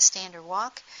strength to stand or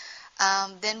walk.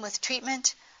 Then with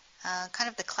treatment, kind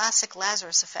of the classic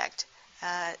Lazarus effect.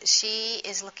 She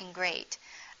is looking great.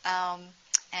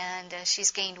 And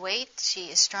she's gained weight. She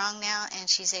is strong now, and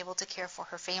she's able to care for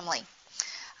her family.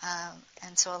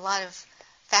 And so a lot of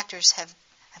factors have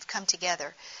come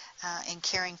together in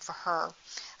caring for her.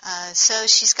 So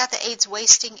she's got the AIDS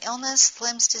wasting illness,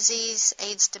 Slim's disease,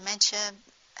 AIDS dementia,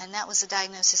 and that was a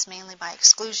diagnosis mainly by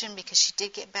exclusion because she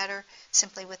did get better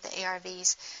simply with the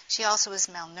ARVs. She also was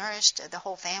malnourished. The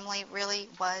whole family really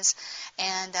was.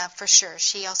 And for sure,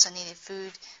 she also needed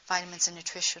food, vitamins, and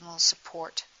nutritional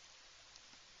support.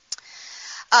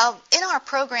 In our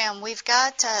program, we've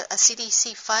got a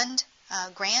CDC fund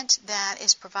grant that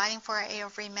is providing for our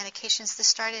ARV medications. This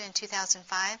started in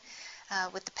 2005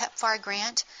 with the PEPFAR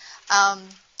grant.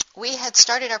 We had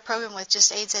started our program with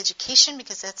just AIDS education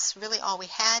because that's really all we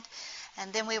had.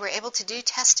 And then we were able to do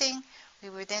testing. We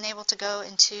were then able to go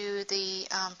into the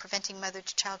preventing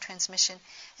mother-to-child transmission,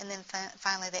 and then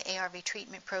finally the ARV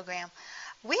treatment program.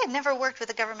 We had never worked with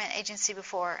a government agency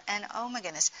before, and oh my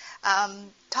goodness,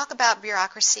 talk about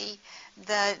bureaucracy.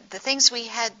 The things we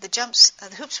had, the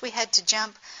hoops we had to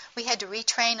jump. We had to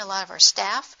retrain a lot of our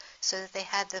staff so that they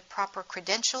had the proper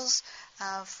credentials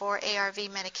for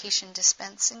ARV medication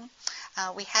dispensing.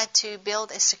 We had to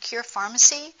build a secure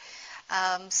pharmacy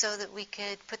so that we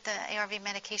could put the ARV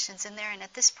medications in there. And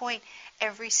at this point,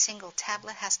 every single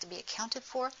tablet has to be accounted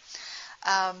for.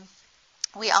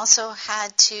 We also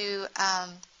had to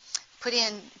put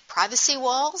in privacy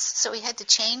walls, so we had to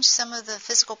change some of the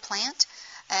physical plant.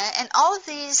 And all of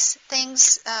these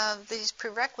things, these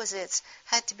prerequisites,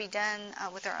 had to be done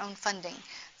with our own funding.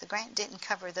 The grant didn't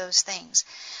cover those things.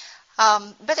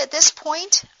 But at this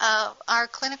point, our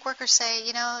clinic workers say,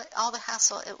 all the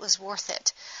hassle, it was worth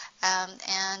it.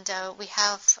 And we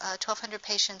have 1,200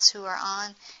 patients who are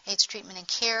on AIDS treatment and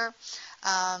care.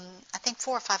 I think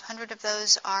 400 or 500 of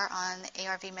those are on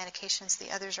ARV medications.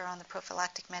 The others are on the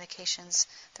prophylactic medications.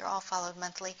 They're all followed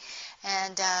monthly.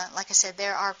 And like I said,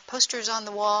 there are posters on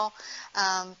the wall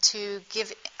to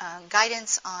give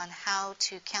guidance on how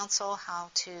to counsel,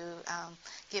 how to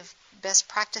give best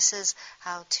practices,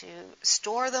 how to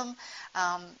store them.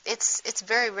 It's a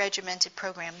very regimented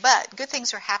program, but good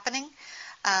things are happening,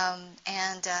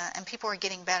 and people are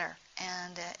getting better,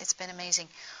 and it's been amazing.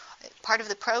 Part of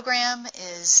the program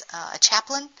is a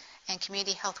chaplain and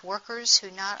community health workers who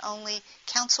not only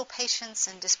counsel patients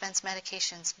and dispense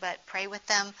medications, but pray with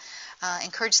them,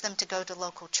 encourage them to go to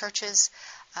local churches.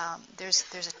 There's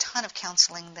a ton of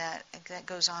counseling that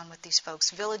goes on with these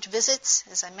folks. Village visits,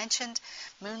 as I mentioned,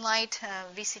 Moonlight,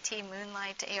 VCT,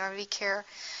 Moonlight, ARV care.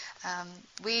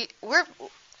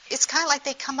 It's kind of like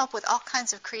they come up with all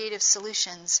kinds of creative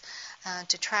solutions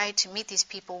to try to meet these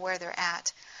people where they're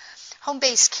at.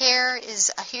 Home-based care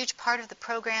is a huge part of the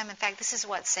program. In fact, this is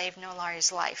what saved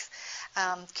Nolari's life.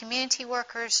 Community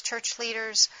workers, church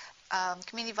leaders,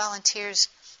 community volunteers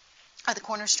are the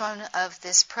cornerstone of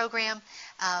this program,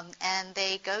 and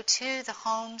they go to the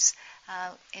homes.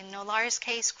 In Nolari's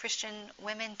case, Christian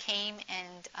women came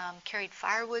and carried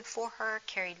firewood for her,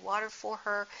 carried water for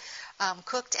her,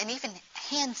 cooked, and even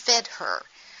hand-fed her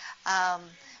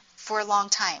for a long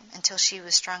time until she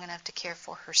was strong enough to care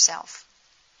for herself.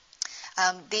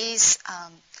 These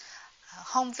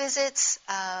home visits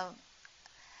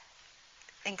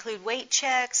include weight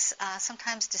checks,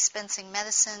 sometimes dispensing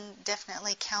medicine,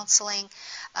 definitely counseling,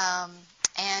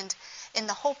 and in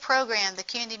the whole program, the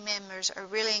community members are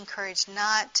really encouraged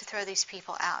not to throw these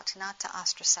people out, not to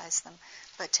ostracize them,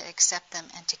 but to accept them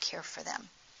and to care for them.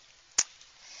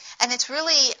 And it's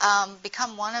really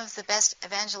become one of the best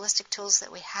evangelistic tools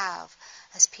that we have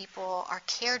as people are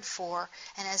cared for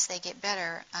and as they get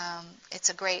better. It's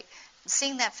a great,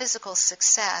 seeing that physical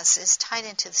success is tied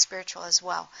into the spiritual as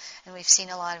well. And we've seen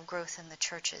a lot of growth in the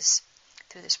churches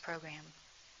through this program.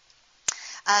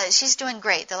 She's doing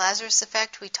great. The Lazarus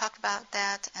Effect, we talked about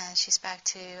that, and she's back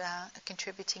to a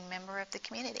contributing member of the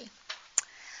community.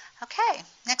 Okay,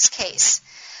 next case.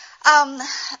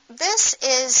 This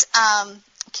is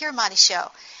Kira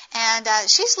Matisho, and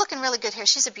she's looking really good here.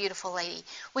 She's a beautiful lady.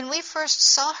 When we first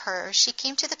saw her, she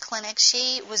came to the clinic.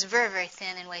 She was very, very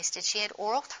thin and wasted. She had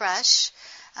oral thrush,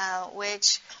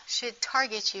 which should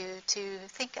target you to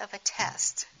think of a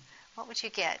test. What would you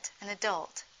get, an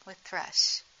adult with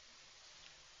thrush?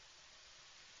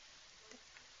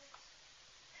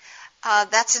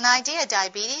 That's an idea.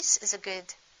 Diabetes is a good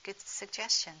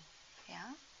suggestion. Yeah.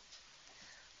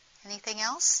 Anything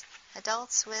else?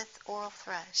 Adults with oral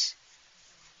thrush.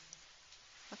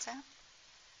 What's that?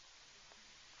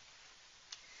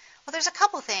 Well, there's a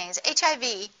couple things. HIV,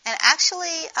 and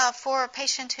actually for a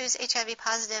patient who's HIV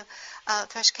positive,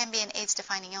 thrush can be an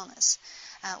AIDS-defining illness,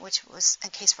 which was a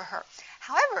case for her.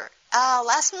 However,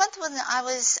 last month when I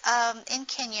was in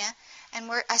Kenya,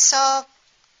 and I saw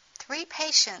 3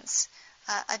 patients,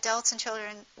 adults and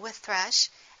children with thrush,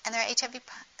 and their HIV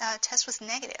test was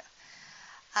negative.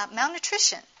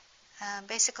 Malnutrition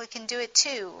basically can do it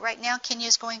too. Right now, Kenya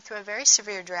is going through a very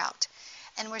severe drought,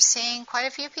 and we're seeing quite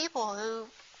a few people who,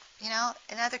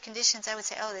 in other conditions, I would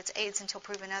say, oh, that's AIDS until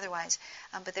proven otherwise,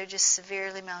 but they're just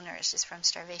severely malnourished just from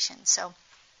starvation. So,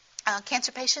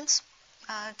 cancer patients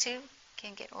too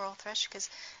can get oral thrush because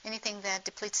anything that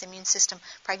depletes the immune system,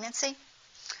 pregnancy,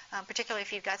 particularly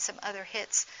if you've got some other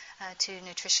hits to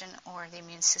nutrition or the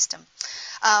immune system.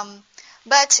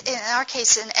 But in our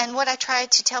case, and what I try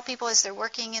to tell people as they're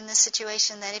working in this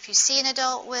situation, that if you see an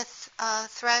adult with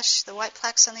thrush, the white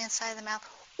plaques on the inside of the mouth,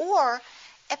 or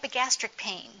epigastric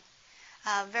pain,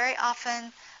 very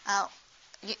often,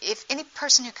 if any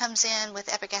person who comes in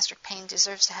with epigastric pain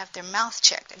deserves to have their mouth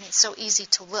checked. I mean, it's so easy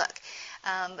to look.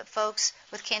 But folks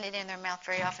with Candida in their mouth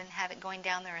very often have it going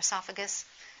down their esophagus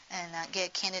and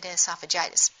get Candida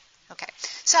esophagitis. Okay,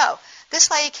 so this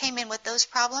lady came in with those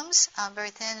problems, very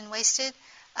thin and wasted,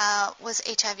 was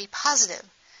HIV positive.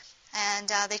 And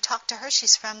they talked to her.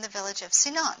 She's from the village of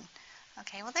Sinon.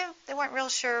 Okay, well, they weren't real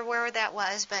sure where that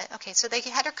was, but okay, so they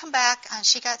had her come back.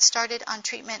 She got started on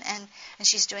treatment, and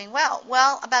she's doing well.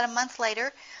 Well, about a month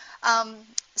later,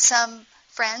 some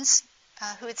friends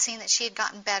who had seen that she had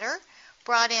gotten better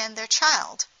brought in their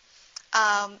child.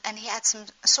 And he had some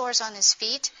sores on his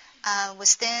feet,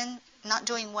 was thin, not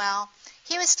doing well.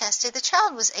 He was tested. The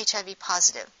child was HIV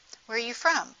positive. Where are you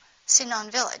from? Sinon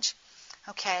village.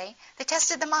 Okay. They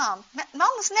tested the mom.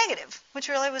 Mom was negative, which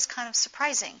really was kind of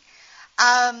surprising.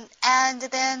 And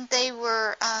then they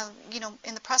were,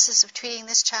 in the process of treating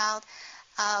this child.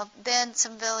 Then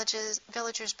some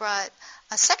villagers brought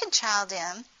a second child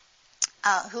in,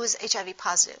 who was HIV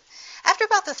positive. After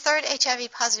about the third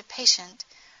HIV positive patient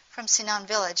from Sinan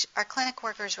Village, our clinic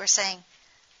workers were saying,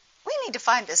 we need to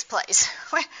find this place.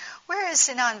 Where is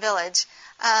Sinan Village?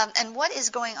 And what is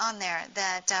going on there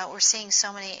that we're seeing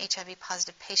so many HIV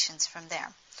positive patients from there?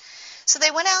 So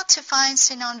they went out to find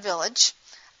Sinan Village,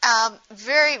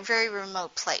 very, very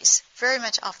remote place, very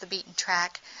much off the beaten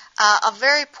track, a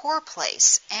very poor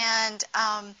place, and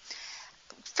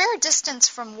fair distance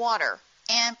from water.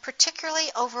 And particularly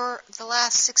over the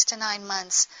last 6 to 9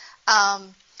 months,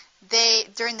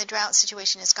 during the drought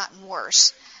situation has gotten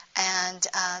worse. And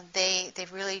they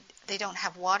don't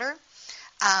have water.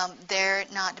 They're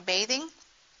not bathing.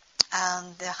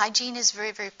 The hygiene is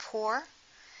very, very poor.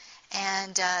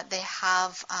 And they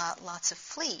have lots of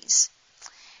fleas.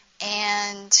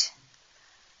 And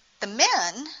the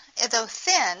men, though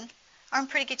thin, are in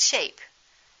pretty good shape.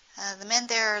 The men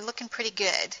there are looking pretty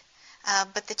good.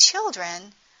 But the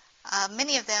children,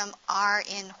 many of them are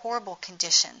in horrible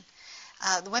condition.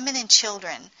 The women and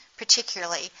children,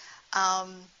 particularly,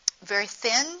 very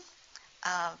thin,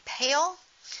 pale,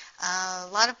 a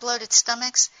lot of bloated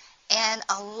stomachs, and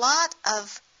a lot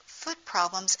of foot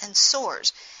problems and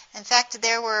sores. In fact,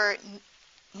 there were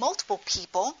multiple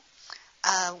people,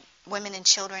 women and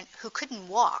children, who couldn't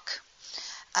walk.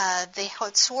 They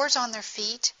had sores on their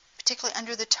feet, particularly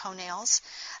under the toenails,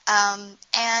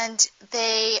 and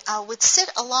they would sit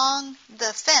along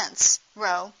the fence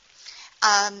row,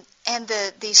 and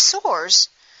these sores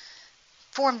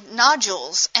formed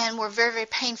nodules and were very, very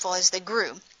painful as they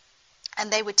grew.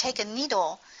 And they would take a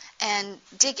needle and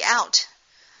dig out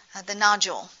the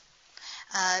nodule.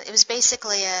 It was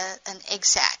basically an egg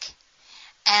sac.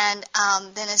 And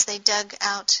then as they dug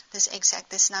out this egg sac,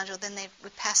 this nodule, then they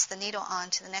would pass the needle on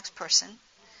to the next person.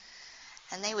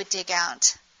 And they would dig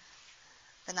out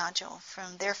the nodule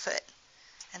from their foot.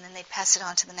 And then they'd pass it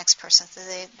on to the next person. So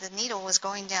the needle was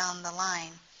going down the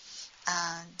line,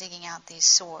 digging out these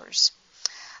sores.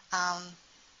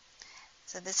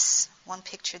 So this one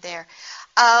picture there.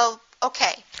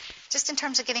 Okay, just in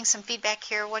terms of getting some feedback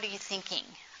here, what are you thinking?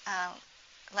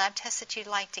 Lab tests that you'd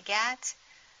like to get?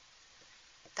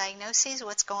 Diagnoses,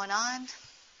 what's going on?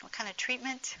 What kind of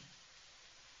treatment?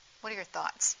 What are your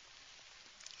thoughts?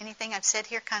 Anything I've said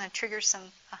here kind of triggers some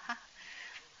aha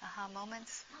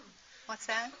moments? What's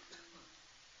that?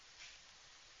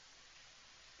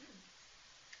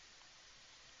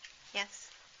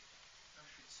 Yes? I'm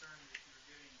concerned if you're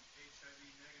getting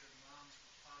HIV-negative moms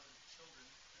with positive children,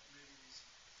 that maybe these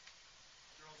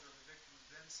girls are the victim of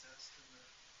incest, and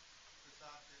the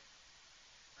thought that,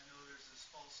 I know there's this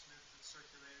false myth that's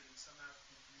circulated in some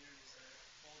African communities that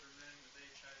older men with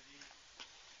HIV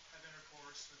have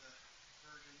intercourse with a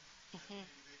virgin, that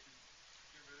maybe they can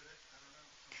get rid of it. I don't know.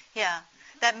 Yeah,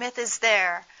 that myth is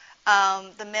there.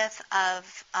 The myth of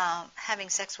having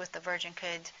sex with the virgin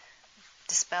could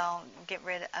dispel, get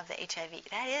rid of the HIV.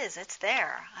 It's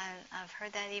there. I've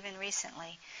heard that even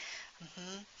recently.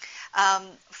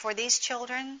 For these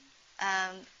children,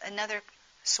 another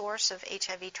source of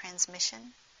HIV transmission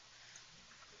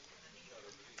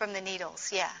from the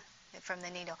needles. Yeah, from the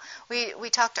needle. We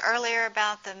talked earlier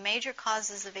about the major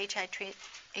causes of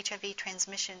HIV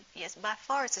transmission. Yes, by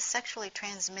far it's a sexually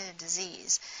transmitted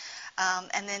disease.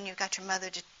 And then you've got your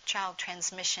mother-to-child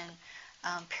transmission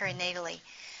perinatally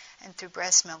and through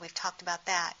breast milk. We've talked about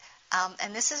that.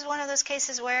 And this is one of those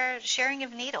cases where sharing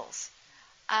of needles.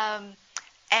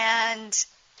 And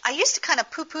I used to kind of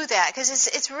poo-poo that because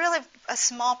it's really a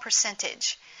small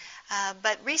percentage.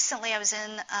 But recently I was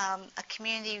in a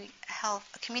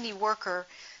community worker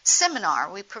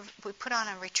seminar. We put on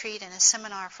a retreat and a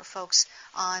seminar for folks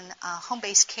on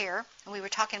home-based care. And we were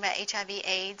talking about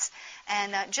HIV/AIDS.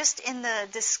 And just in the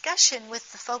discussion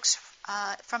with the folks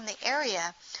from the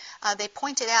area, they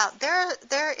pointed out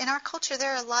there in our culture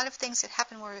there are a lot of things that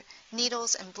happen where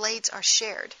needles and blades are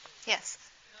shared. Yes.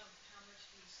 How much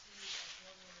do you see of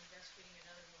one woman breastfeeding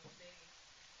another woman's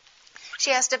baby?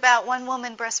 She asked about one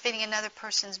woman breastfeeding another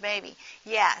person's baby.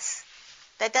 Yes,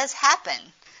 that does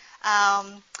happen.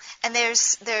 And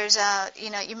there's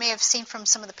you may have seen from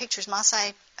some of the pictures,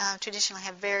 Maasai traditionally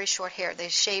have very short hair. They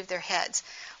shave their heads.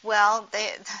 Well,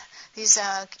 these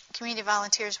community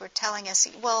volunteers were telling us,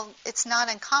 well, it's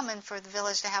not uncommon for the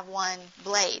village to have one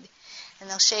blade. And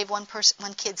they'll shave one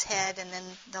kid's head, and then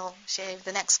they'll shave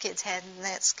the next kid's head, and the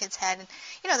next kid's head. And,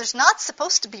 there's not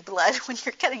supposed to be blood when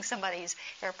you're cutting somebody's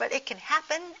hair, but it can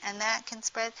happen, and that can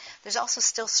spread. There's also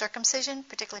still circumcision,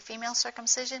 particularly female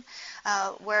circumcision,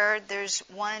 where there's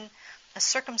a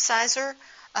circumciser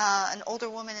an older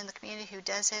woman in the community who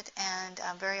does it,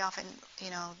 and very often,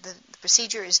 the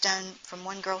procedure is done from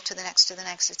one girl to the next to the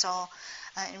next. It's all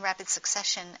in rapid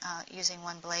succession using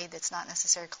one blade that's not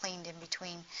necessarily cleaned in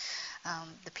between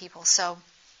the people. So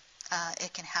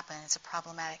it can happen. It's a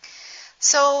problematic.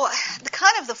 So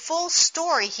the full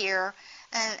story here,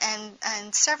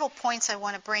 and several points I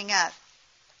want to bring up.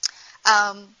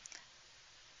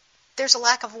 There's a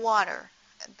lack of water.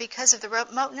 Because of the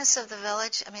remoteness of the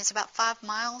village, it's about 5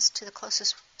 miles to the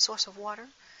closest source of water.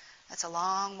 That's a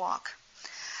long walk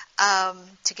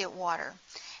to get water.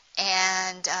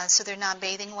 And so they're not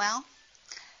bathing well.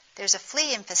 There's a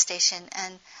flea infestation.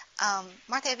 And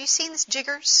Martha, have you seen this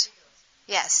jiggers?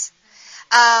 Yes.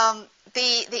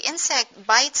 The insect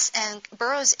bites and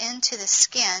burrows into the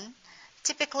skin.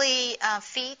 Typically,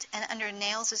 feet and under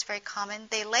nails is very common.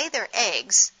 They lay their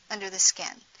eggs under the skin.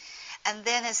 And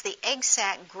then as the egg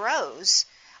sac grows,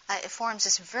 it forms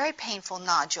this very painful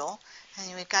nodule.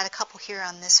 And we've got a couple here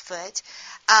on this foot.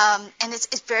 And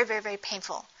it's very, very, very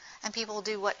painful. And people will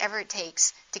do whatever it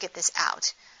takes to get this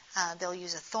out. They'll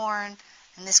use a thorn.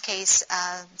 In this case,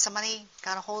 somebody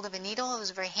got a hold of a needle. It was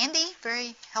very handy,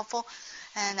 very helpful.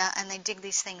 And they dig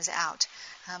these things out.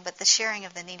 But the sharing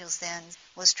of the needles then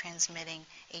was transmitting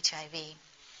HIV.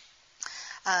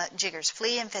 Jiggers,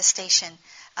 flea infestation,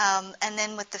 and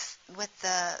then with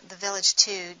the village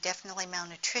too, definitely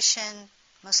malnutrition,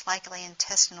 most likely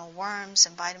intestinal worms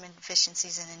and vitamin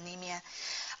deficiencies and anemia.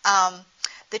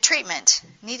 The treatment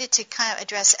needed to kind of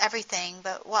address everything,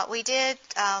 but what we did,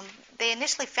 they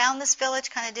initially found this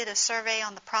village, kind of did a survey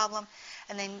on the problem,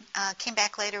 and then came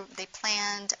back later. They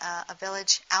planned a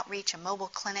village outreach, a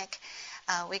mobile clinic.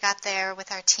 We got there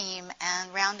with our team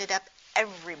and rounded up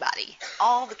everybody,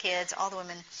 all the kids, all the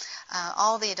women,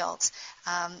 all the adults,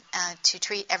 to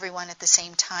treat everyone at the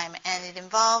same time. And it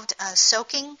involved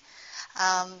soaking.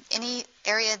 Any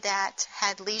area that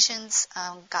had lesions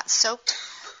got soaked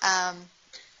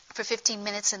for 15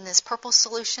 minutes in this purple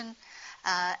solution.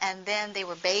 And then they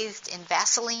were bathed in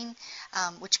Vaseline,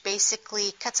 which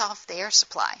basically cuts off the air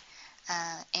supply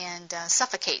and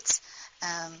suffocates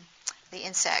the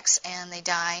insects, and they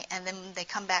die, and then they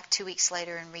come back 2 weeks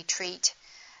later and retreat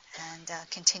and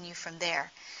continue from there.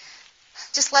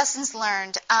 Just lessons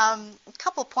learned. A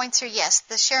couple of points here. Yes,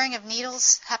 the sharing of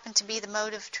needles happened to be the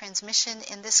mode of transmission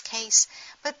in this case,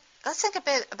 but let's think a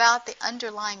bit about the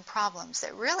underlying problems,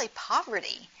 that really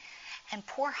poverty and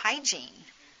poor hygiene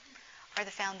are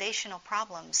the foundational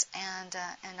problems, and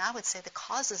I would say the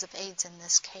causes of AIDS in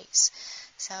this case.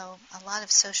 So a lot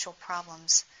of social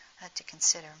problems to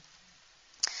consider.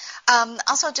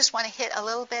 Also, just want to hit a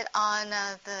little bit on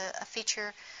a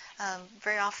feature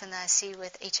very often that I see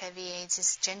with HIV/AIDS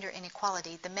is gender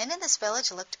inequality. The men in this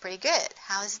village looked pretty good.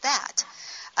 How is that?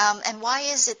 And why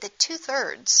is it that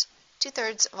two-thirds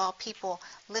of all people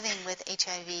living with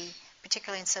HIV,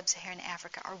 particularly in sub-Saharan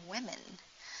Africa, are women?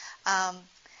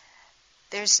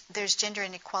 There's gender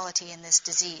inequality in this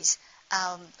disease.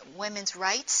 Women's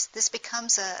rights, this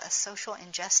becomes a social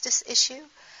injustice issue.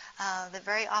 That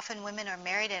very often women are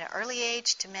married at an early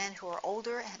age to men who are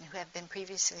older and who have been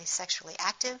previously sexually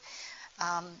active.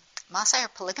 Maasai are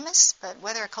polygamous, but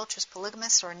whether a culture is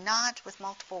polygamous or not, with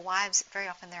multiple wives, very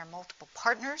often there are multiple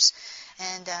partners.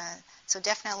 And so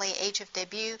definitely age of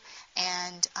debut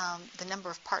and the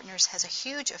number of partners has a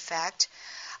huge effect.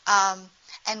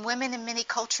 And women in many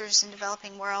cultures in the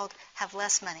developing world have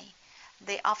less money.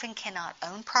 They often cannot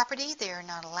own property. They are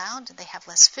not allowed. They have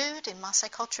less food. In Maasai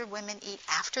culture, women eat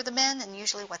after the men and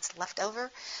usually what's left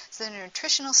over. So their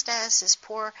nutritional status is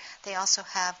poor. They also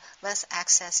have less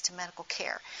access to medical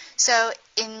care. So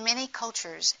in many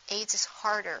cultures, AIDS is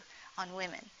harder on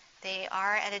women. They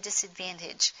are at a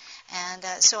disadvantage. And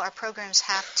so our programs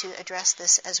have to address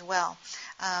this as well.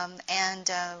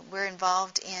 We're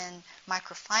involved in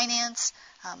microfinance,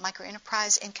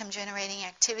 microenterprise income-generating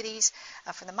activities.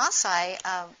 For the Maasai,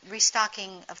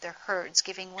 restocking of their herds,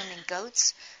 giving women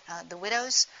goats, the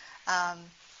widows.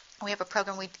 We have a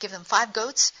program, we give them 5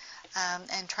 goats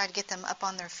and try to get them up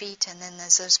on their feet, and then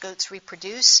as those goats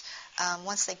reproduce,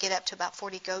 once they get up to about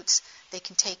 40 goats, they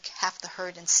can take half the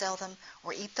herd and sell them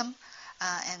or eat them.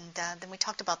 Then we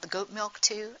talked about the goat milk,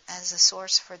 too, as a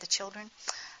source for the children.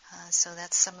 So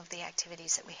that's some of the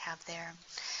activities that we have there.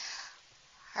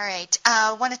 All right.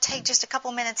 I want to take just a couple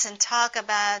minutes and talk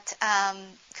about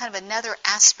kind of another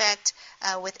aspect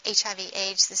with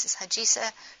HIV/AIDS. This is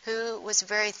Hajisa, who was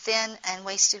very thin and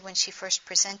wasted when she first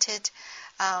presented.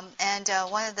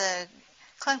 One of the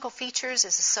clinical features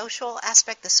is the social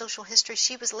aspect, the social history.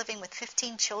 She was living with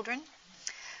 15 children.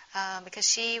 because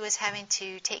she was having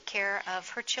to take care of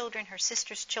her children, her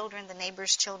sister's children, the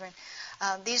neighbor's children.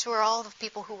 These were all the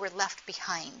people who were left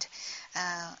behind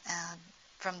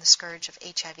from the scourge of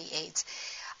HIV/AIDS.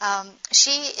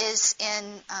 She is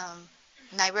in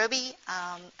Nairobi,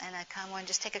 and I kind of want to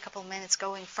just take a couple of minutes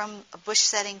going from a bush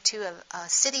setting to a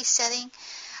city setting.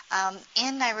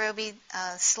 In Nairobi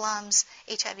slums,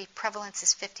 HIV prevalence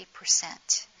is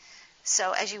 50%.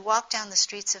 So as you walk down the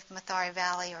streets of Mathare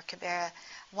Valley or Kibera,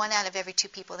 1 out of every 2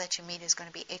 people that you meet is going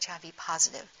to be HIV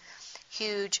positive.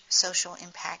 Huge social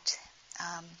impact.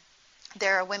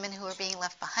 There are women who are being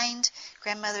left behind,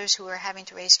 grandmothers who are having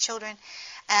to raise children,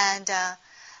 and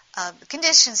the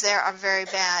conditions there are very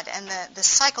bad, and the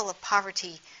cycle of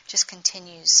poverty just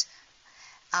continues.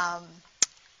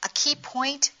 A key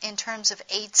point in terms of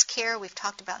AIDS care, we've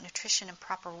talked about nutrition and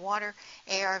proper water,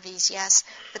 ARVs, yes,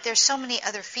 but there's so many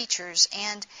other features.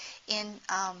 And in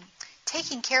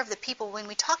taking care of the people, when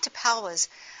we talk to PALWAs,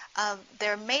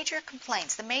 their major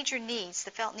complaints, the major needs,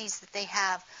 the felt needs that they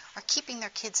have, are keeping their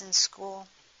kids in school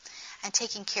and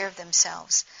taking care of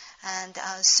themselves. And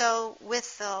so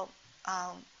with the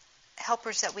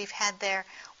helpers that we've had there,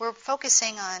 we're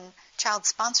focusing on child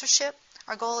sponsorship.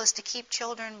 Our goal is to keep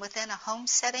children within a home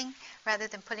setting rather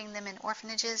than putting them in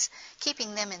orphanages,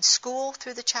 keeping them in school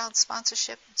through the child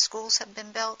sponsorship. Schools have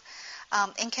been built,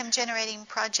 income-generating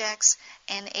projects,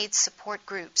 and AIDS support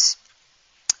groups.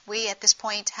 We, at this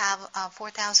point, have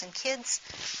 4,000 kids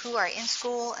who are in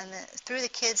school, and through the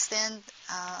kids, then,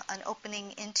 an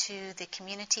opening into the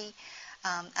community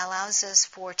allows us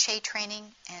for CHE training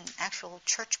and actual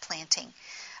church planting.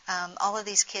 All of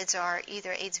these kids are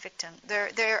either AIDS victim.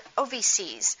 They're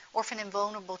OVCs, orphan and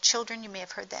vulnerable children. You may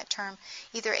have heard that term.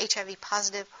 Either HIV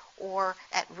positive or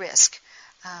at risk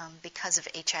because of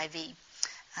HIV.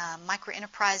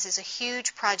 Microenterprise is a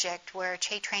huge project where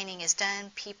CHE training is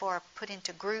done. People are put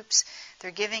into groups.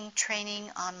 They're giving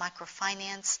training on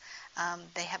microfinance.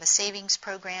 They have a savings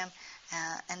program.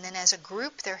 And then as a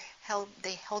group,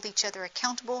 they hold each other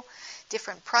accountable.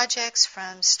 Different projects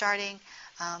from starting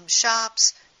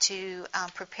shops to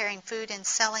preparing food and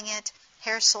selling it,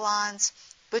 hair salons,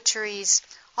 butcheries,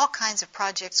 all kinds of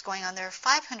projects going on. There are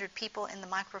 500 people in the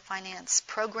microfinance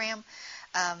program.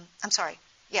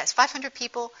 500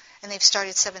 people, and they've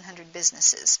started 700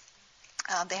 businesses.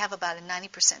 They have about a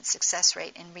 90% success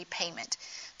rate in repayment.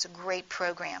 It's a great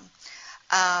program.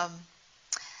 A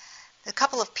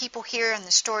couple of people here in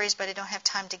the stories, but I don't have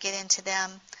time to get into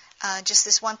them. Just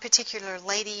this one particular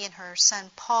lady and her son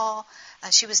Paul,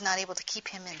 she was not able to keep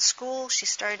him in school. She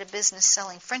started a business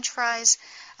selling French fries,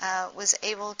 was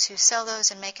able to sell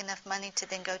those and make enough money to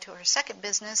then go to her second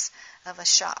business of a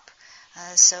shop.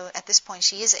 So at this point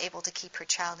she is able to keep her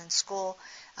child in school.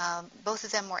 Both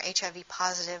of them were HIV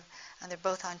positive, and they're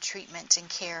both on treatment and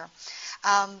care.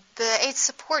 The AIDS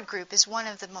support group is one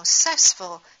of the most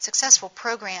successful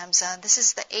programs. This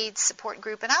is the AIDS support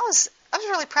group, and I was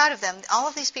really proud of them. All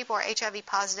of these people are HIV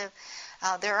positive.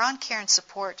 They're on care and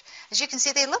support. As you can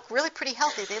see, they look really pretty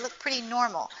healthy. They look pretty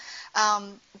normal.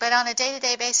 But on a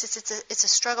day-to-day basis, it's a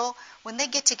struggle. When they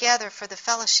get together for the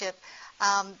fellowship,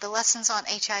 the lessons on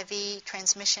HIV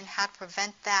transmission, how to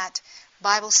prevent that,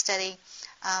 Bible study,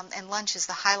 and lunch is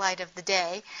the highlight of the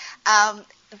day.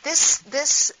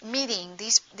 This meeting,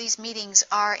 these meetings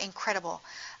are incredible.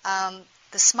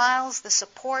 The smiles, the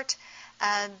support,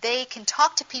 they can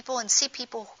talk to people and see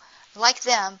people like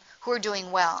them who are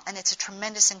doing well, and it's a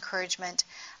tremendous encouragement.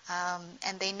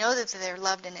 And they know that they're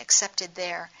loved and accepted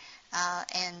there,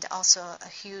 and also a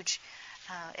huge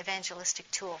evangelistic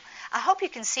tool. I hope you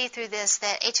can see through this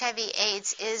that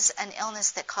HIV/AIDS is an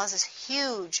illness that causes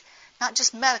huge, not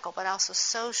just medical, but also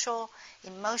social,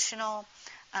 emotional,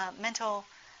 mental,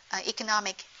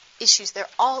 economic issues. They're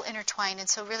all intertwined, and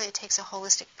so really it takes a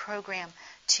holistic program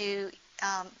to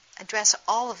address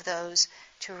all of those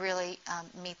to really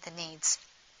meet the needs.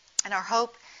 And our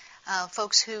hope,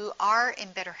 folks who are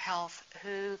in better health,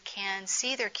 who can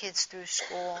see their kids through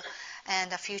school,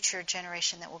 and a future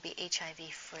generation that will be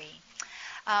HIV-free.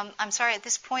 I'm sorry, at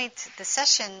this point, the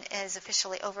session is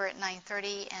officially over at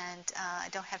 9:30, and I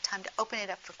don't have time to open it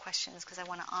up for questions because I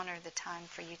want to honor the time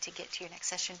for you to get to your next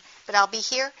session. But I'll be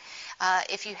here.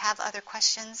 If you have other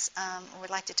questions or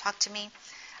would like to talk to me,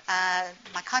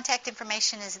 my contact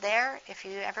information is there. If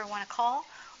you ever want to call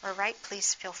or write,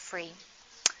 please feel free.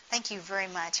 Thank you very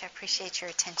much. I appreciate your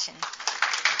attention.